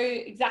 You know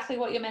exactly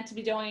what you're meant to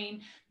be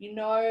doing. You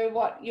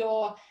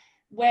know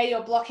where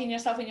you're blocking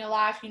yourself in your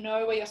life. You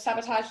know where you're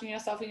sabotaging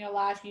yourself in your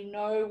life. You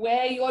know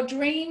where your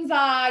dreams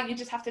are. You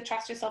just have to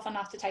trust yourself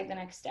enough to take the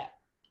next step.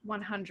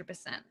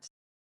 100%.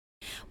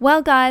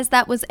 Well, guys,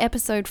 that was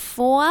episode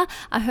 4.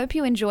 I hope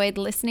you enjoyed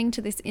listening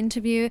to this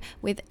interview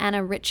with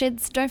Anna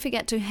Richards. Don't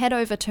forget to head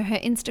over to her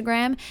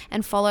Instagram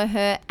and follow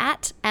her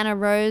at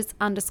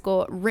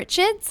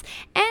AnnaRose_Richards.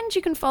 And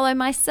you can follow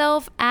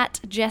myself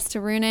at Jess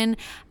Tarunen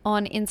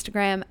on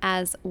Instagram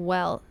as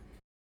well.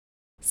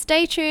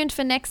 Stay tuned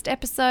for next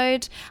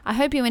episode. I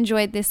hope you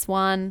enjoyed this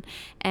one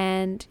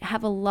and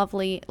have a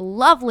lovely,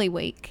 lovely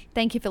week.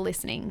 Thank you for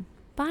listening.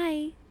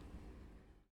 Bye.